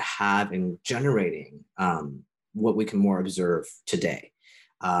role did it have in generating what we can more observe today?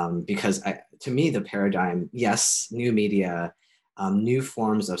 Because to me, the paradigm, yes, new media, new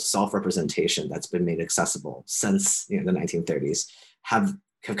forms of self-representation that's been made accessible since the 1930s have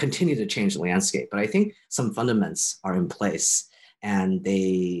continued to change the landscape. But I think some fundamentals are in place, and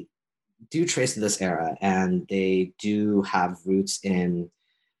they do trace to this era, and they do have roots in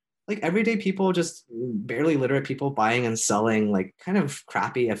like everyday people, just barely literate people buying and selling like kind of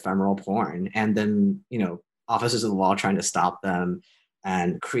crappy ephemeral porn, and then officers of the law trying to stop them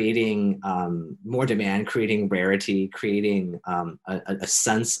and creating more demand, creating rarity, creating a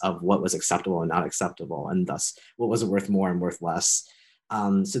sense of what was acceptable and not acceptable, and thus what was worth more and worth less.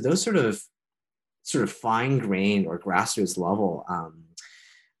 So those sort of fine-grained or grassroots level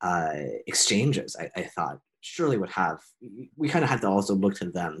exchanges, I thought surely would have, we kind of had to also look to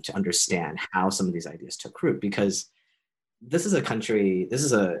them to understand how some of these ideas took root, because this is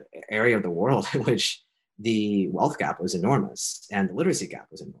an area of the world in which the wealth gap was enormous and the literacy gap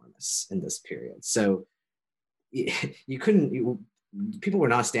was enormous in this period. So people were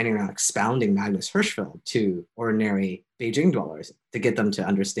not standing around expounding Magnus Hirschfeld to ordinary Beijing dwellers to get them to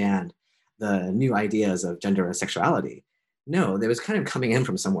understand the new ideas of gender and sexuality. No, they was kind of coming in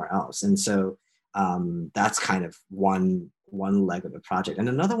from somewhere else. And so that's kind of one leg of the project. And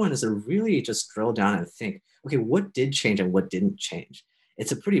another one is to really just drill down and think, okay, what did change and what didn't change?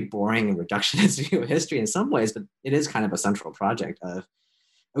 It's a pretty boring and reductionist view of history in some ways, but it is kind of a central project of,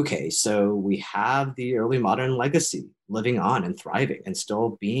 okay, so we have the early modern legacy living on and thriving and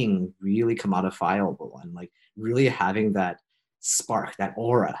still being really commodifiable and like really having that spark, that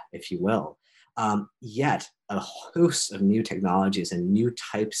aura, if you will. Yet a host of new technologies and new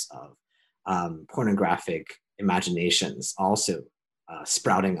types of pornographic imaginations also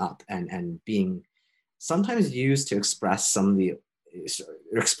sprouting up and being sometimes used to express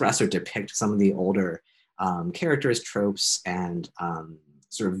or depict some of the older characters, tropes, and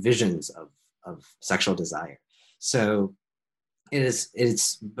sort of visions of sexual desire. So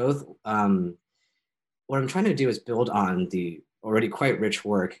it's both, what I'm trying to do is build on the already quite rich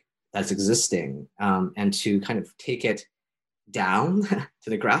work that's existing, and to kind of take it down to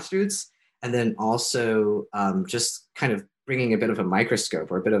the grassroots, and then also just kind of bringing a bit of a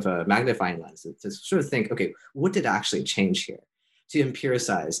microscope or a bit of a magnifying lens to sort of think, okay, what did actually change here? To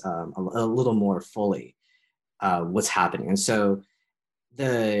empiricize a little more fully what's happening. And so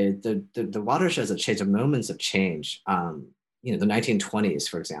the watersheds of change, the moments of change, the 1920s,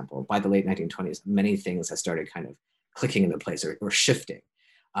 for example, by the late 1920s, many things had started kind of clicking into place or shifting.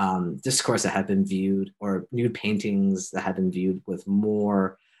 Discourse that had been viewed, or nude paintings that had been viewed with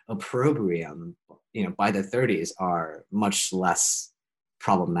more opprobrium, by the 30s are much less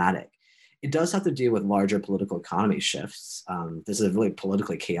problematic. It does have to do with larger political economy shifts. This is a really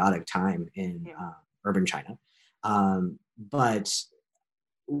politically chaotic time in urban China. But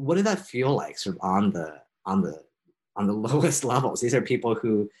what did that feel like sort of on the lowest levels? These are people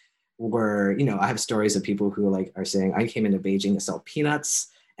who were, I have stories of people who like are saying, I came into Beijing to sell peanuts,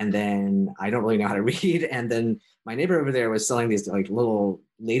 and then I don't really know how to read, and then my neighbor over there was selling these like little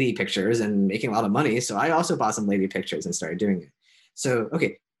lady pictures and making a lot of money, so I also bought some lady pictures and started doing it. So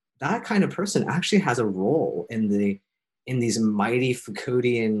okay, that kind of person actually has a role in these mighty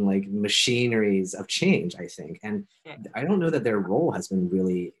Foucauldian like machineries of change, I think. And I don't know that their role has been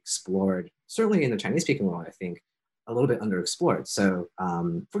really explored, certainly in the Chinese speaking world, I think a little bit underexplored. So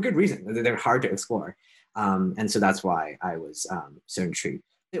for good reason, they're hard to explore. And so that's why I was so intrigued.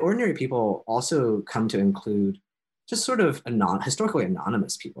 The ordinary people also come to include just sort of historically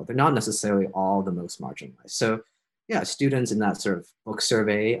anonymous people. They're not necessarily all the most marginalized. So yeah, students in that sort of book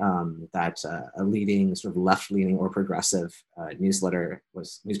survey that a leading sort of left-leaning or progressive newspaper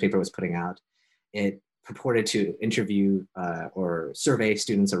was putting out, it purported to interview or survey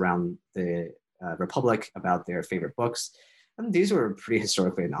students around the Republic about their favorite books. And these were pretty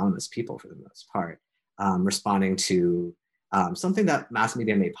historically anonymous people for the most part, responding to something that mass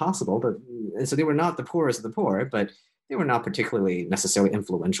media made possible. But and so they were not the poorest of the poor, but they were not particularly necessarily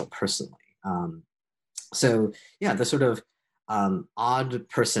influential personally. So yeah, the sort of odd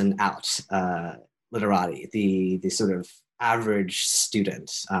person out literati, the sort of average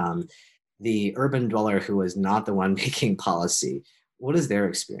student, the urban dweller who was not the one making policy. What is their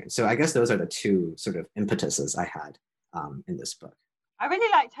experience? So I guess those are the two sort of impetuses I had in this book. I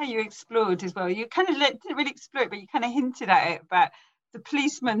really liked how you explored as well. You kind of didn't really explore it, but you kind of hinted at it about the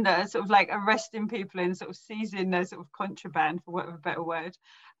policemen that are sort of like arresting people and sort of seizing their sort of contraband, for whatever better word,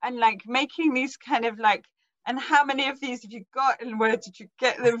 and like making these kind of like, and how many of these have you got and where did you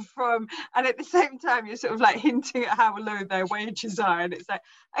get them from? And at the same time, you're sort of like hinting at how low their wages are. And it's like,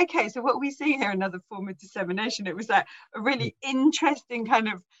 okay, so what are we seeing here? Another form of dissemination. It was like a really interesting kind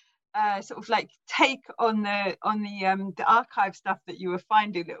of sort of like take on the archive stuff that you were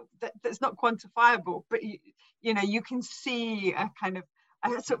finding that's not quantifiable, but you know you can see a kind of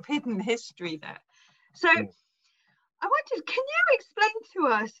a sort of hidden history there. So I wanted, can you explain to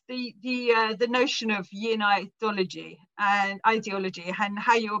us the notion of yin ideology and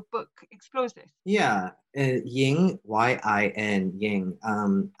how your book explores this? Yeah, yin, Y-I-N, yin.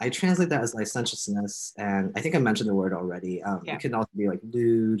 I translate that as licentiousness, and I think I mentioned the word already. It can also be like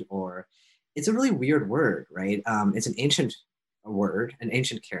lewd, or it's a really weird word, right? It's an ancient word, an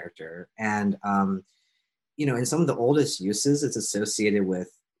ancient character, and in some of the oldest uses, it's associated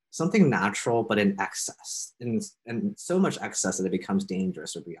with something natural but in excess, and so much excess that it becomes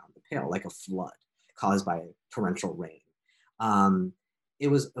dangerous or beyond the pale, like a flood caused by torrential rain. It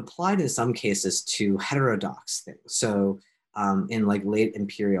was applied in some cases to heterodox things. So in like late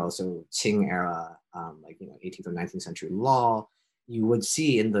imperial, so Qing era, 18th or 19th century law, you would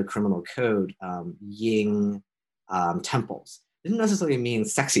see in the criminal code yin temples. It didn't necessarily mean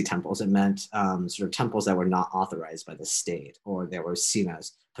sexy temples. It meant sort of temples that were not authorized by the state or that were seen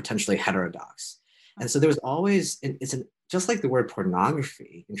as potentially heterodox. And so there was always, just like the word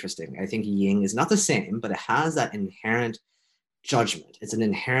pornography, interesting. I think yin is not the same, but it has that inherent judgment. It's an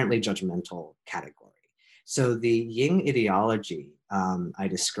inherently judgmental category. So the yin ideology I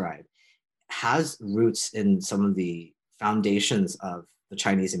described has roots in some of the foundations of the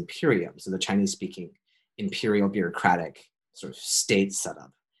Chinese imperium, so the Chinese speaking imperial bureaucratic sort of state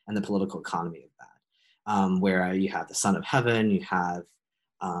setup and the political economy of that, where you have the son of heaven, you have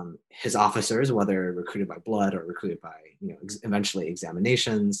his officers, whether recruited by blood or recruited by eventually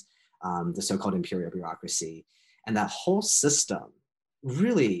examinations, the so-called imperial bureaucracy. And that whole system,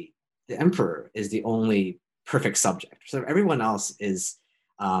 really, the emperor is the only perfect subject. So everyone else is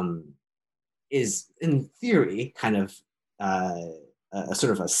in theory kind of a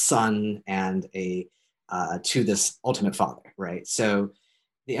sort of a son and a to this ultimate father, right? So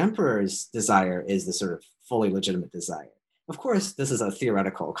the emperor's desire is the sort of fully legitimate desire. Of course, this is a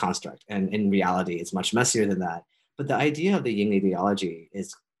theoretical construct, and in reality, it's much messier than that. But the idea of the yin ideology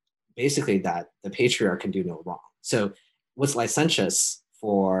is basically that the patriarch can do no wrong. So what's licentious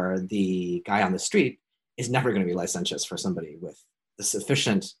for the guy on the street is never going to be licentious for somebody with the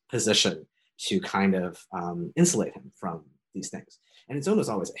sufficient position to kind of insulate him from these things. And it's almost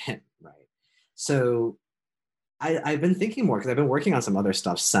always a him, right? So I've been thinking more because I've been working on some other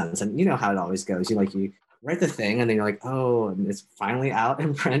stuff since, and you know how it always goes. You write the thing and then you're like, oh, and it's finally out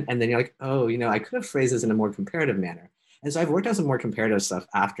in print. And then you're like, oh, I could have phrased this in a more comparative manner. And so I've worked on some more comparative stuff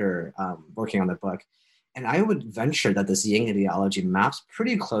after working on the book. And I would venture that this yin ideology maps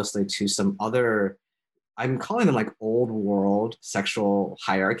pretty closely to some other, I'm calling them like old world sexual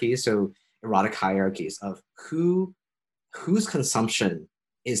hierarchies. So erotic hierarchies of whose consumption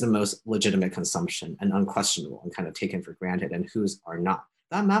is the most legitimate consumption and unquestionable and kind of taken for granted, and whose are not.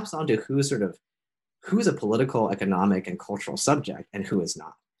 That maps onto who's a political, economic, and cultural subject and who is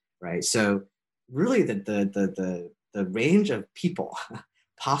not, right? So really the range of people,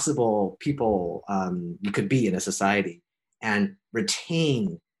 possible people you could be in a society and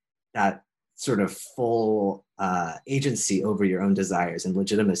retain that sort of full agency over your own desires and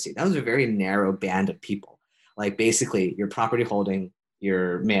legitimacy. That was a very narrow band of people. Like basically you're property holding,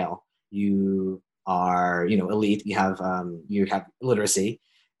 you're male, you are, elite, you have literacy,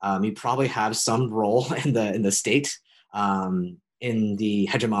 you probably have some role in the state, in the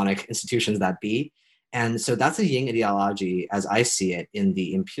hegemonic institutions that be. And so that's a yin ideology as I see it in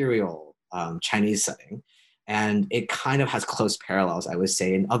the imperial Chinese setting. And it kind of has close parallels, I would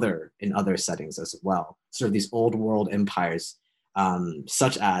say, in other settings as well. Sort of these old world empires,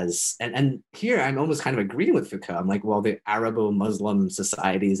 such as, and here I'm almost kind of agreeing with Foucault. I'm like, well, the Arabo-Muslim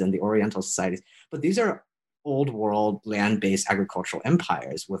societies and the Oriental societies, but these are old world land-based agricultural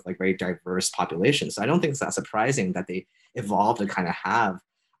empires with like very diverse populations. So I don't think it's that surprising that they evolved to kind of have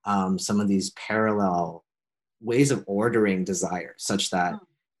some of these parallel ways of ordering desire, such that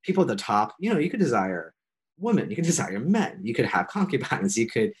people at the top, you could desire women, you could desire men, you could have concubines, you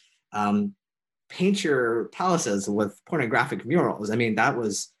could paint your palaces with pornographic murals. I mean, that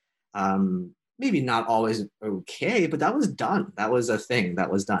was maybe not always okay, but that was done. That was a thing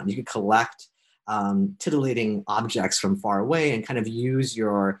that was done. You could collect titillating objects from far away and kind of use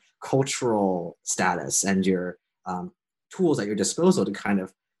your cultural status and your tools at your disposal to kind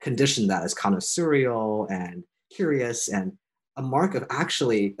of condition that as connoisseurial and curious and a mark of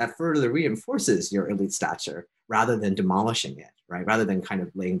actually that further reinforces your elite stature rather than demolishing it, right? Rather than kind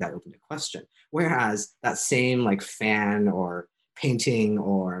of laying that open to question. Whereas that same like fan or painting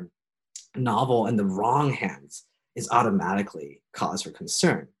or novel in the wrong hands is automatically cause for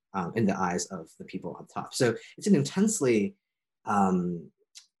concern in the eyes of the people on top. So it's an intensely,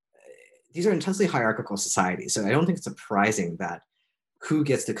 these are intensely hierarchical societies. So I don't think it's surprising that who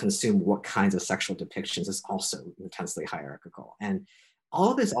gets to consume what kinds of sexual depictions is also intensely hierarchical. And all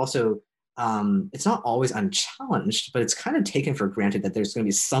of this also, it's not always unchallenged, but it's kind of taken for granted that there's going to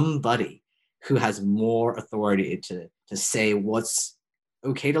be somebody who has more authority to say what's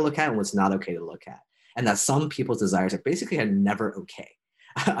okay to look at and what's not okay to look at. And that some people's desires are basically never okay,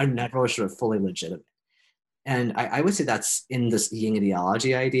 are never sort of fully legitimate. And I would say that's in this yin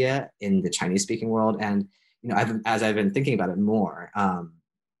ideology idea in the Chinese speaking world. And as I've been thinking about it more,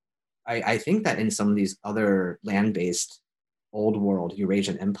 I think that in some of these other land-based old world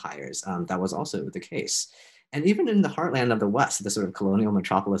Eurasian empires, that was also the case. And even in the heartland of the West, the sort of colonial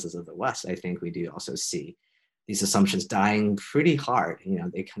metropolises of the West, I think we do also see these assumptions dying pretty hard.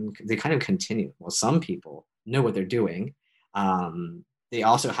 They kind of continue. Well, some people know what they're doing. They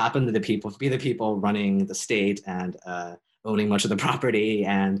also happen to be the people running the state and owning much of the property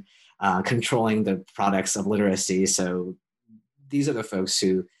and controlling the products of literacy. So these are the folks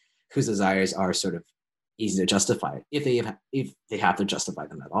whose desires are sort of easy to justify if they have to justify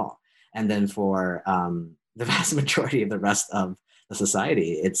them at all. And then for the vast majority of the rest of the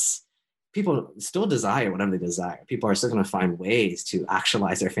society, it's people still desire whatever they desire. People are still going to find ways to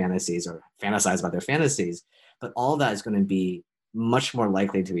actualize their fantasies or fantasize about their fantasies, but all that is going to be much more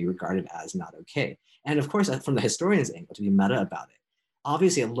likely to be regarded as not okay. And of course, from the historian's angle, to be meta about it,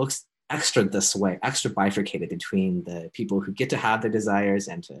 obviously it looks extra this way, extra bifurcated between the people who get to have their desires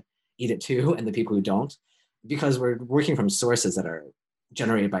and to eat it too, and the people who don't, because we're working from sources that are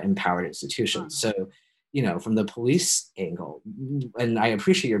generated by empowered institutions. So, from the police angle, and I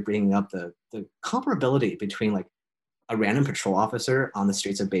appreciate your bringing up the comparability between like a random patrol officer on the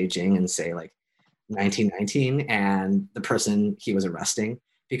streets of Beijing and say like 1919 and the person he was arresting,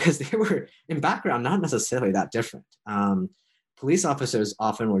 because they were in background not necessarily that different. Police officers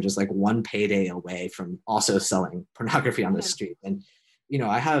often were just like one payday away from also selling pornography on the street. And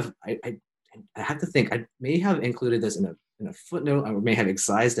I have to think, I may have included this in a footnote, or may have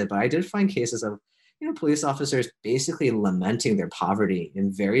excised it, but I did find cases of police officers basically lamenting their poverty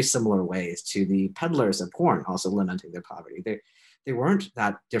in very similar ways to the peddlers of porn also lamenting their poverty. They weren't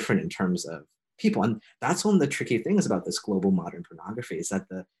that different in terms of people. And that's one of the tricky things about this global modern pornography, is that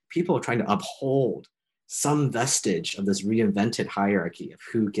the people are trying to uphold some vestige of this reinvented hierarchy of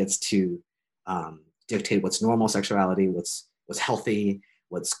who gets to dictate what's normal sexuality, what's healthy,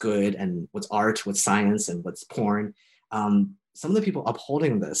 what's good, and what's art, what's science, and what's porn. Some of the people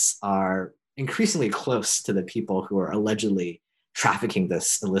upholding this are increasingly close to the people who are allegedly trafficking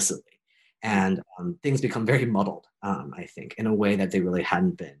this illicitly. And things become very muddled, I think, in a way that they really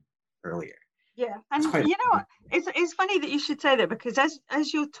hadn't been earlier. Yeah, and it's funny that you should say that, because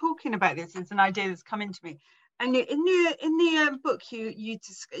as you're talking about this, it's an idea that's come into me. And in the book,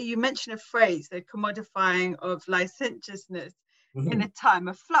 you mention a phrase, the commodifying of licentiousness in a time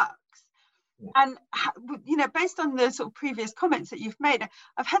of flux. And based on the sort of previous comments that you've made,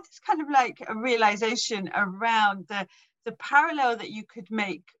 I've had this kind of like a realization around the parallel that you could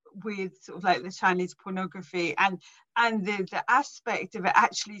make with sort of like the Chinese pornography and the aspect of it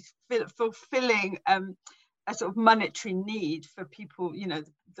actually fulfilling a sort of monetary need for people,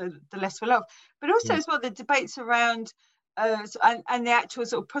 the less well off, but also as well the debates around and the actual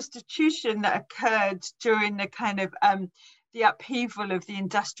sort of prostitution that occurred during the kind of the upheaval of the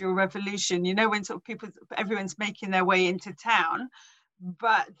Industrial Revolution, when sort of everyone's making their way into town,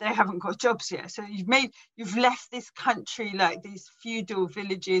 but they haven't got jobs yet. So you've left this country like these feudal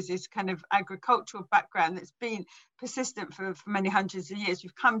villages, this kind of agricultural background that's been persistent for many hundreds of years.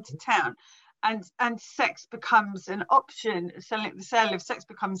 You've come to town, and sex becomes an option. The sale of sex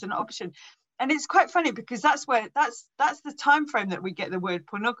becomes an option. And it's quite funny because that's the time frame that we get the word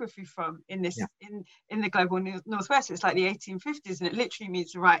pornography from in this in the global northwest. It's like the 1850s, and it literally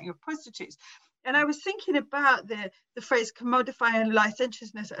means the writing of prostitutes. And I was thinking about the phrase commodifying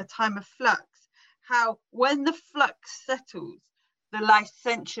licentiousness at a time of flux, how when the flux settles, the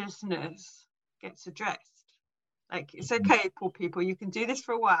licentiousness gets addressed. Like, it's okay, poor people, you can do this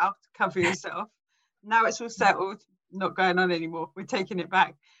for a while to cover yourself. Now it's all settled, not going on anymore. We're taking it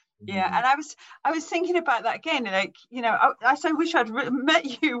back. Yeah, and I was thinking about that again, like, you know, I so wish I'd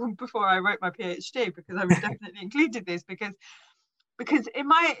met you before I wrote my PhD, because I would definitely included this, because in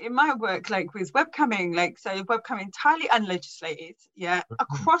my work, like with webcamming, like, so webcamming entirely unlegislated,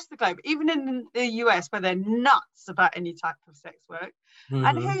 across the globe, even in the US where they're nuts about any type of sex work,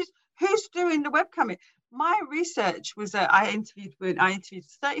 and who's doing the webcamming? My research was that I interviewed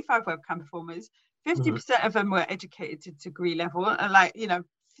 35 webcam performers. 50% of them were educated to degree level, and, like, you know,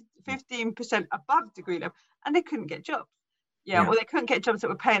 15% above degree level, and they couldn't get jobs. Well, they couldn't get jobs that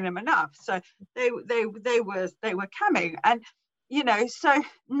were paying them enough, so they were camming. And, you know, so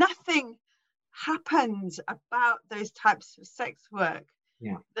nothing happens about those types of sex work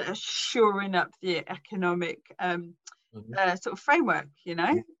that are shoring up the economic sort of framework. You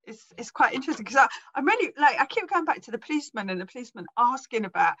know, it's quite interesting, because I'm really, like, I keep going back to the policeman, and the policeman asking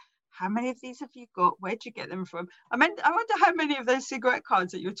about, how many of these have you got? Where'd you get them from? I wonder how many of those cigarette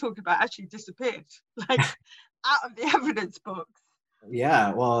cards that you were talking about actually disappeared, like, out of the evidence box.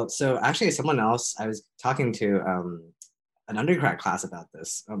 Yeah, well, so actually someone else, I was talking to an undergrad class about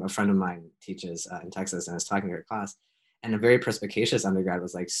this. A friend of mine teaches in Texas, and I was talking to her class, and a very perspicacious undergrad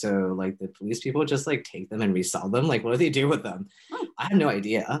was like, so, like, the police people just, like, take them and resell them? Like, what do they do with them? I have no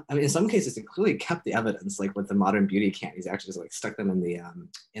idea. I mean, in some cases, they clearly kept the evidence, like with the modern beauty candies, actually just, like, stuck them in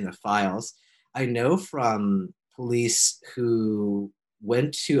the files. I know from police who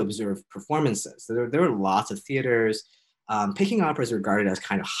went to observe performances. There were lots of theaters. Picking opera is regarded as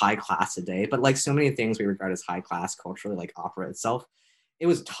kind of high class today, but like so many things we regard as high class culturally, like opera itself, it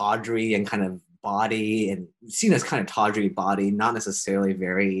was tawdry and kind of body, and seen as kind of tawdry body, not necessarily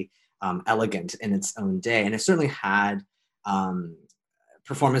very elegant in its own day. And it certainly had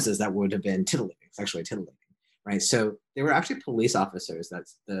performances that would have been titillating, sexually titillating, right? So there were actually police officers that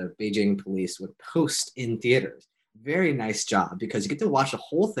the Beijing police would post in theaters. Very nice job, because you get to watch the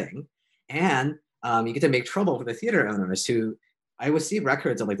whole thing, and you get to make trouble for the theater owners, who I would see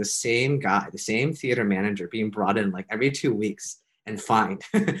records of, like, the same guy, the same theater manager being brought in like every 2 weeks and fined,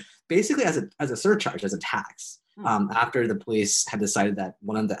 basically as a surcharge, as a tax. After the police had decided that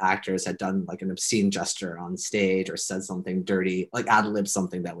one of the actors had done, like, an obscene gesture on stage, or said something dirty, like ad-libbed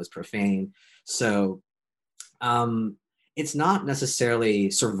something that was profane. So it's not necessarily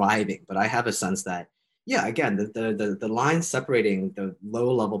surviving, but I have a sense that, yeah, again, the line separating the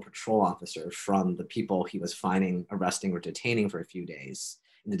low-level patrol officer from the people he was fining, arresting, or detaining for a few days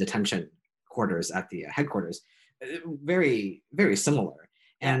in the detention quarters at the headquarters, very, very similar.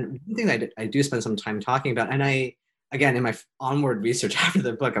 And one thing that I do spend some time talking about, and I, again, in my onward research after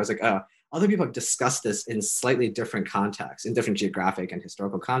the book, I was like, oh, other people have discussed this in slightly different contexts, in different geographic and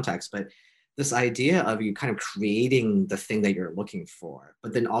historical contexts, but this idea of you kind of creating the thing that you're looking for,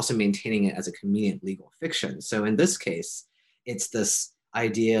 but then also maintaining it as a convenient legal fiction. So in this case, it's this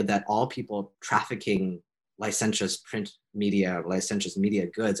idea that all people trafficking licentious print media, licentious media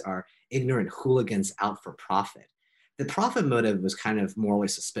goods, are ignorant hooligans out for profit. The profit motive was kind of morally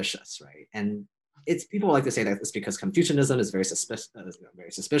suspicious, right? And it's, people like to say that it's because Confucianism is very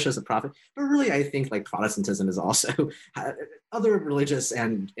suspicious of profit, but really I think, like, Protestantism is also, other religious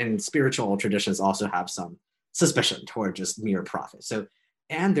and spiritual traditions also have some suspicion toward just mere profit. So,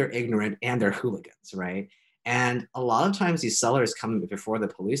 and they're ignorant and they're hooligans, right? And a lot of times these sellers come before the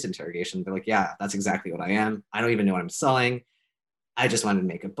police interrogation, they're like, yeah, that's exactly what I am. I don't even know what I'm selling. I just wanted to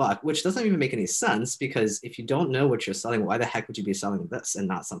make a buck, which doesn't even make any sense, because if you don't know what you're selling, why the heck would you be selling this and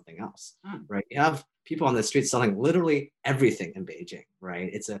not something else, right? You have people on the street selling literally everything in Beijing, right?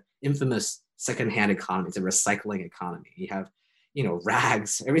 It's an infamous secondhand economy. It's a recycling economy. You have, you know,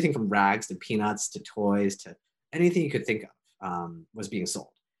 rags, everything from rags to peanuts to toys to anything you could think of was being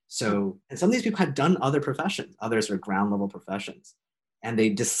sold. So, and some of these people had done other professions. Others were ground level professions, and they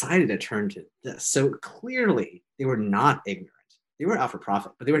decided to turn to this. So clearly they were not ignorant. They were out for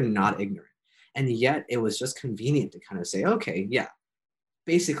profit, but they were not ignorant. And yet it was just convenient to kind of say, okay, yeah,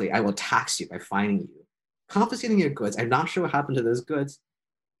 basically I will tax you by fining you, confiscating your goods. I'm not sure what happened to those goods.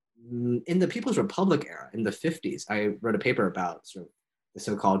 In the People's Republic era, in the 50s, I wrote a paper about sort of the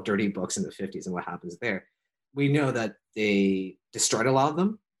so-called dirty books in the 50s and what happens there. We know that they destroyed a lot of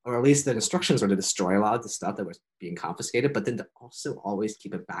them. or at least the instructions were to destroy a lot of the stuff that was being confiscated, but then to also always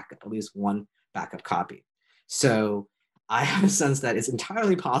keep a backup, at least one backup copy. So I have a sense that it's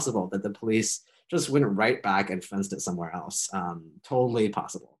entirely possible that the police just went right back and fenced it somewhere else. Totally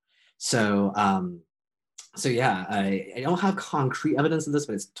possible. So, so yeah, I don't have concrete evidence of this,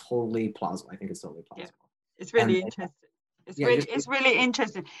 but it's totally plausible. I think it's totally plausible. Yeah, it's really and, interesting. It's yeah, really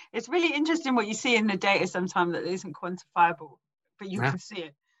interesting. It's really interesting what you see in the data sometimes that isn't quantifiable, but you can see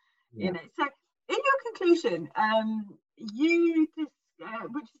it. Yeah. You know. So in your conclusion, you just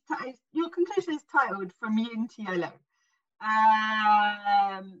your conclusion is titled "From Yin to Yellow."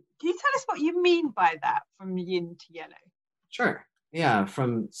 Can you tell us what you mean by that, from yin to yellow? Sure. Yeah.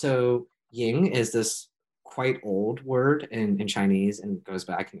 So yin is this quite old word in Chinese and goes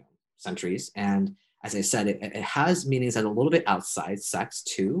back centuries. And as I said, it has meanings that are a little bit outside sex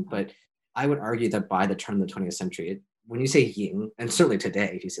too. But I would argue that by the turn of the 20th century, when you say yin, and certainly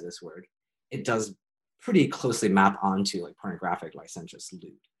today, if you say this word, it does pretty closely map onto like pornographic, licentious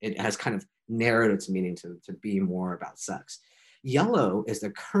lewd. It has kind of narrowed its meaning to be more about sex. Yellow is the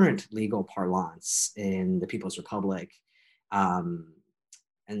current legal parlance in the People's Republic,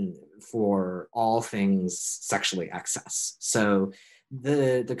 and for all things sexually excess. So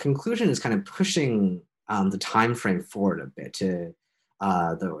the conclusion is kind of pushing the time frame forward a bit to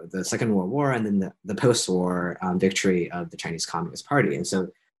the Second World War and then the post-war victory of the Chinese Communist Party. And so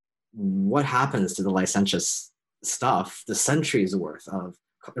what happens to the licentious stuff, the centuries worth of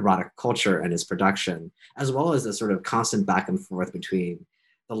erotic culture and its production, as well as the sort of constant back and forth between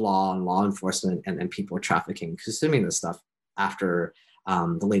the law and law enforcement and people trafficking, consuming this stuff after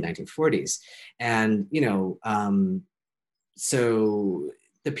the late 1940s. And, so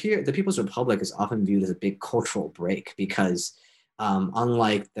the People's Republic is often viewed as a big cultural break because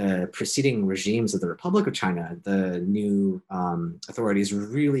unlike the preceding regimes of the Republic of China, the new authorities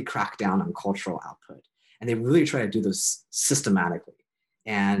really crack down on cultural output. And they really try to do this systematically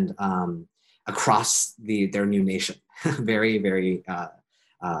and across their new nation, very, very in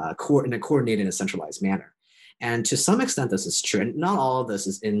a coordinated and centralized manner. And to some extent, this is true. And not all of this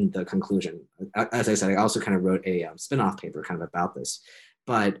is in the conclusion. As I said, I also kind of wrote a spin-off paper kind of about this.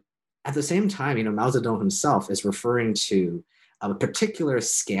 But at the same time, Mao Zedong himself is referring to a particular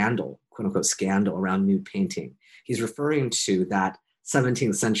scandal, quote unquote scandal around nude painting. He's referring to that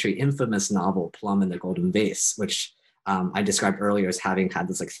 17th century infamous novel, Plum and the Golden Vase, which I described earlier as having had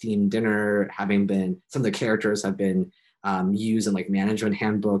this like themed dinner, having been, some of the characters have been used in like management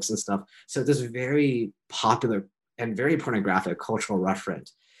handbooks and stuff. So this very popular and very pornographic cultural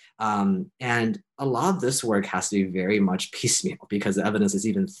reference. And a lot of this work has to be very much piecemeal because the evidence is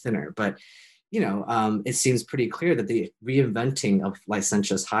even thinner. But it seems pretty clear that the reinventing of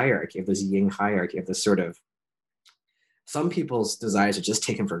licentious hierarchy, of this yin hierarchy, of this sort of some people's desires are just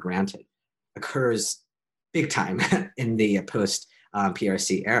taken for granted, occurs big time in the post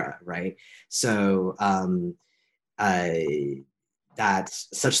PRC era, right? So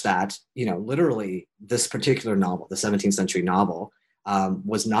that literally this particular novel, the 17th century novel,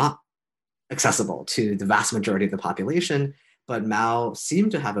 was not accessible to the vast majority of the population, but Mao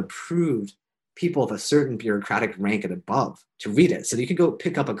seemed to have approved people of a certain bureaucratic rank and above to read it. So you could go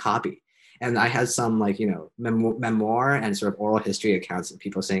pick up a copy. And I had some memoir and sort of oral history accounts of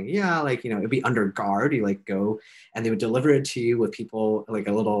people saying, yeah, it'd be under guard. You go and they would deliver it to you with people like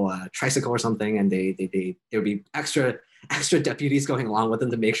a little tricycle or something. And there would be extra deputies going along with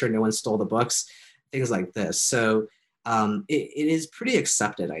them to make sure no one stole the books, things like this. So it is pretty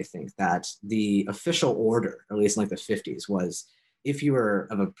accepted, I think, that the official order, or at least in the 50s, was if you were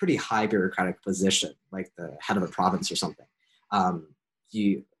of a pretty high bureaucratic position, like the head of a province or something,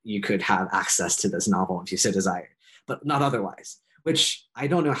 you could have access to this novel if you so desired, but not otherwise, which I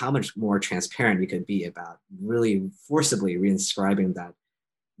don't know how much more transparent you could be about really forcibly reinscribing that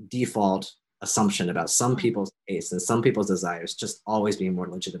default assumption about some people's tastes and some people's desires just always being more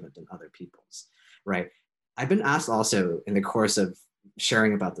legitimate than other people's, right? I've been asked also in the course of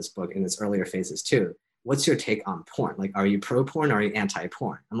sharing about this book in its earlier phases too, what's your take on porn? Are you pro-porn or are you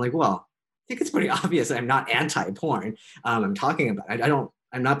anti-porn? I'm like, well, I think it's pretty obvious that I'm not anti-porn. I'm talking about it.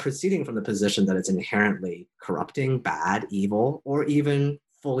 I'm not proceeding from the position that it's inherently corrupting, bad, evil, or even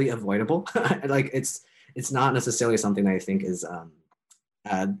fully avoidable. It's not necessarily something that I think is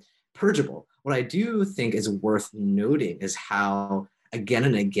purgeable. What I do think is worth noting is how again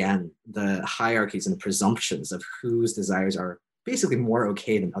and again the hierarchies and the presumptions of whose desires are basically more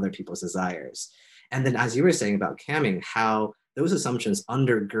okay than other people's desires. And then, as you were saying about camming, how those assumptions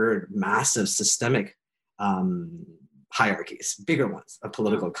undergird massive systemic hierarchies, bigger ones of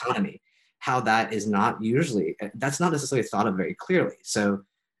political economy, how that is not usually, that's not necessarily thought of very clearly. So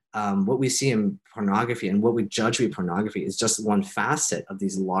what we see in pornography and what we judge to be pornography is just one facet of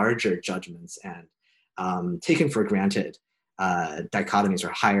these larger judgments and taken for granted dichotomies or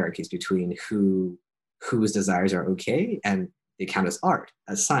hierarchies between whose desires are okay and they count as art,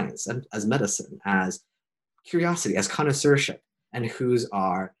 as science, and as medicine, as curiosity, as connoisseurship, and whose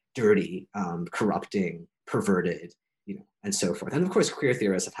are dirty, corrupting, perverted, and so forth. And of course, queer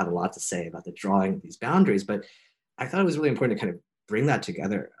theorists have had a lot to say about the drawing of these boundaries, but I thought it was really important to kind of bring that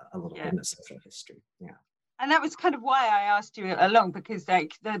together a little bit in the social history. Yeah. And that was kind of why I asked you along, because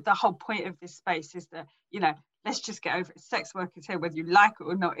like the whole point of this space is that, let's just get over it. Sex work is here, whether you like it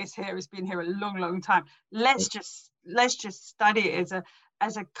or not. It's here. It's been here a long, long time. Let's just study it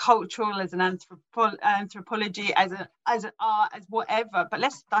as a cultural, as an anthropology, as an art, as whatever. But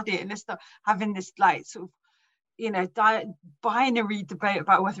let's study it and let's start having this like sort of binary debate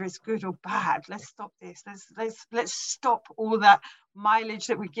about whether it's good or bad. Let's stop this. Let's stop all that mileage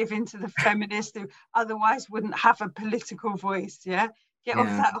that we give into the feminists who otherwise wouldn't have a political voice. Get off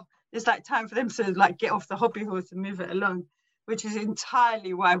that. It's like time for them to like get off the hobby horse and move it along, which is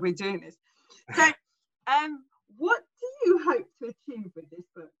entirely why we're doing this. So what do you hope to achieve with this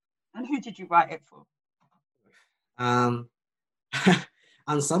book, and who did you write it for? On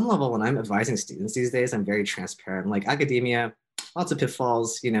some level, when I'm advising students these days, I'm very transparent. Like academia, lots of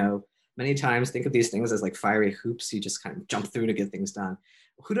pitfalls, many times think of these things as like fiery hoops you just kind of jump through to get things done.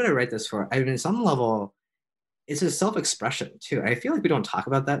 Who did I write this for? I mean, some level, it's a self-expression too. I feel like we don't talk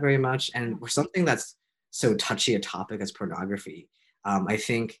about that very much. And for something that's so touchy a topic as pornography,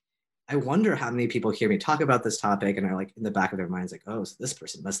 I wonder how many people hear me talk about this topic and are like in the back of their minds like, oh, so this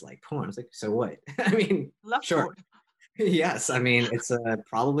person must like porn. It's like, so what? I mean, sure. Porn. Yes, I mean, it's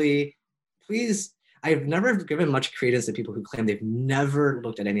probably, please, I've never given much credence to people who claim they've never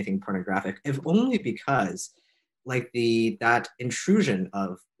looked at anything pornographic, if only because like that intrusion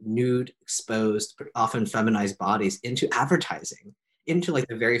of nude, exposed, often feminized bodies into advertising, into like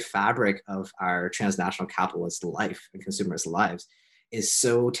the very fabric of our transnational capitalist life and consumers' lives is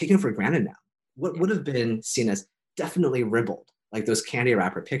so taken for granted now. What would have been seen as definitely ribald, like those candy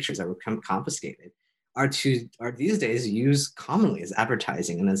wrapper pictures that were confiscated, are these days used commonly as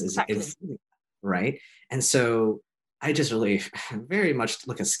advertising and as right? And so I just really very much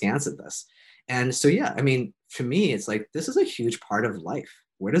look askance at this. And so, yeah, I mean, for me, it's like, this is a huge part of life.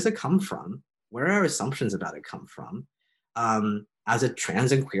 Where does it come from? Where are our assumptions about it come from? As a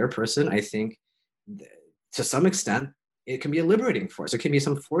trans and queer person, I think to some extent, it can be a liberating force. It can be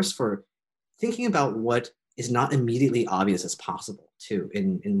some force for thinking about what is not immediately obvious as possible too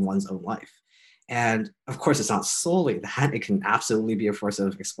in one's own life. And of course, it's not solely that. It can absolutely be a force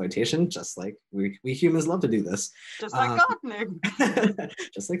of exploitation, just like we humans love to do this. Just like gardening.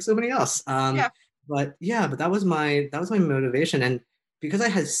 Just like so many else. But that was my motivation. And because I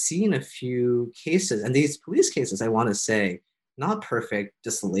had seen a few cases, and these police cases, I want to say, not perfect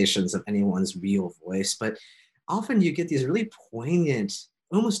distillations of anyone's real voice, but often you get these really poignant,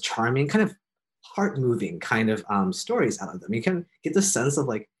 almost charming, kind of heart-moving kind of stories out of them. You can get the sense of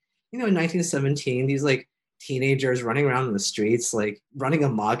like, in 1917, these like teenagers running around in the streets, like running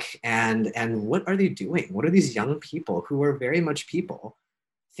amok, and what are they doing? What are these young people who are very much people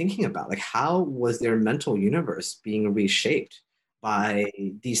thinking about? Like, how was their mental universe being reshaped by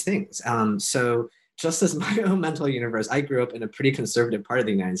these things? So just as my own mental universe, I grew up in a pretty conservative part of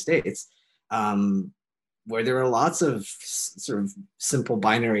the United States, where there were lots of sort of simple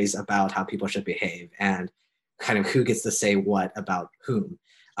binaries about how people should behave and kind of who gets to say what about whom.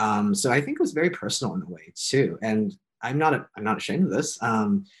 So I think it was very personal in a way too, and I'm not ashamed of this.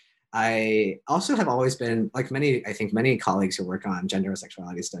 I also have always been like many colleagues who work on gender and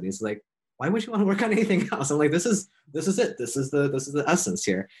sexuality studies. Like, why would you want to work on anything else? I'm like, this is it. This is the essence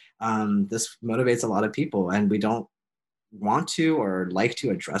here. This motivates a lot of people, and we don't want to or like to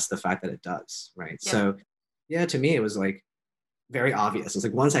address the fact that it does, right? Yeah. So, yeah, to me it was like very obvious. It's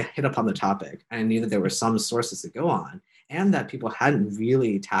like once I hit upon the topic, I knew that there were some sources to go on, and that people hadn't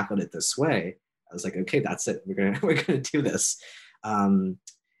really tackled it this way. I was like, okay, that's it. We're gonna do this. And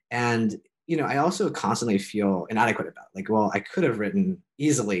I also constantly feel inadequate about it. Like, well, I could have written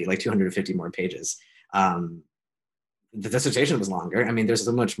easily like 250 more pages. The dissertation was longer. I mean, there's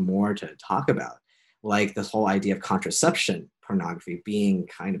so much more to talk about, like this whole idea of contraception pornography being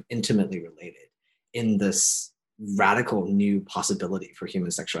kind of intimately related in this radical new possibility for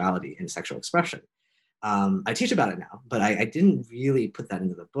human sexuality and sexual expression. I teach about it now, but I didn't really put that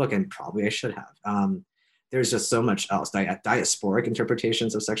into the book, and probably I should have. There's just so much else. Diasporic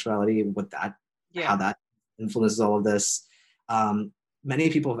interpretations of sexuality, how that influences all of this. Many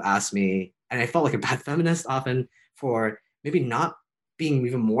people have asked me, and I felt like a bad feminist often, for maybe not being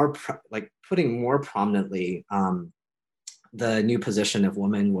even more putting more prominently the new position of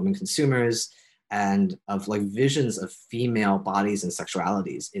women consumers, and of like visions of female bodies and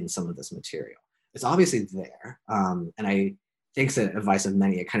sexualities in some of this material. It's obviously there, and I think the advice of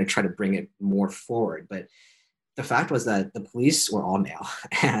many, I kind of try to bring it more forward. But the fact was that the police were all male,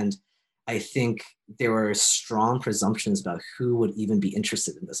 and I think there were strong presumptions about who would even be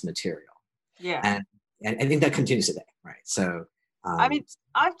interested in this material. Yeah. And I think that continues today, right? So, I mean,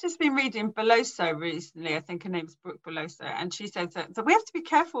 I've just been reading Beloso recently. I think her name's Brooke Beloso, and she says that we have to be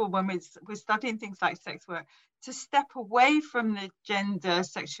careful when we're studying things like sex work to step away from the gender,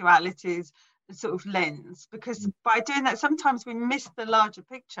 sexualities sort of lens, because by doing that, sometimes we miss the larger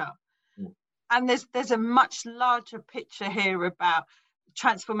picture. And there's a much larger picture here about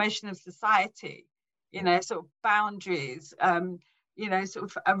transformation of society, you know, sort of boundaries, you know, sort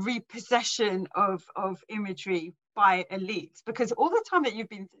of a repossession of imagery by elites. Because all the time that you've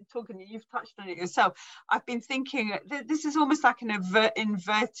been talking, you've touched on it yourself, I've been thinking this is almost like an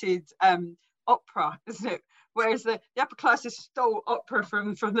inverted opera, isn't it? Whereas the upper classes stole opera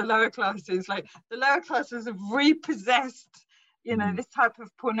from the lower classes. Like the lower classes have repossessed, you know, this type of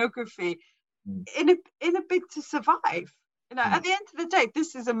pornography in a bid to survive. You know, at the end of the day,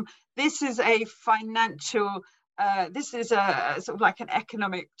 this is a financial, this is a sort of like an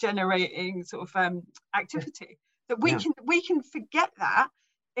economic generating sort of activity that we can forget that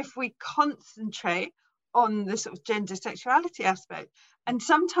if we concentrate on the sort of gender sexuality aspect. And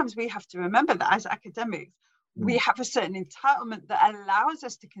sometimes we have to remember that as academics, we have a certain entitlement that allows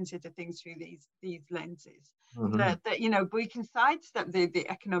us to consider things through these lenses. That you know, we can sidestep the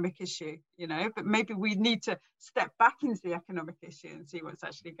economic issue, you know, but maybe we need to step back into the economic issue and see what's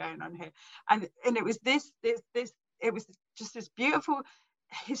actually going on here. And it was it was just this beautiful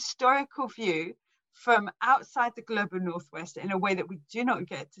historical view from outside the global Northwest in a way that we do not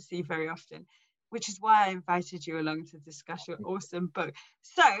get to see very often, which is why I invited you along to discuss your awesome book.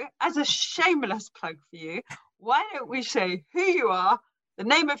 So, as a shameless plug for you, why don't we show who you are, the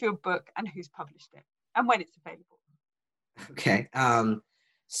name of your book, and who's published it, and when it's available? Okay.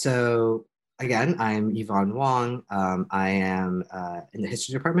 So, again, I'm Yvon Wang. I am in the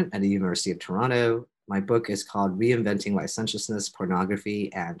history department at the University of Toronto. My book is called Reinventing Licentiousness,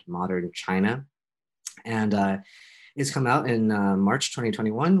 Pornography, and Modern China. And it's come out in March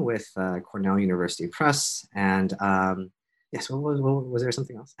 2021 with Cornell University Press. And yes, was there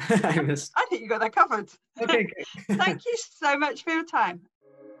something else I missed? I think you got that covered. Okay, great. Thank you so much for your time.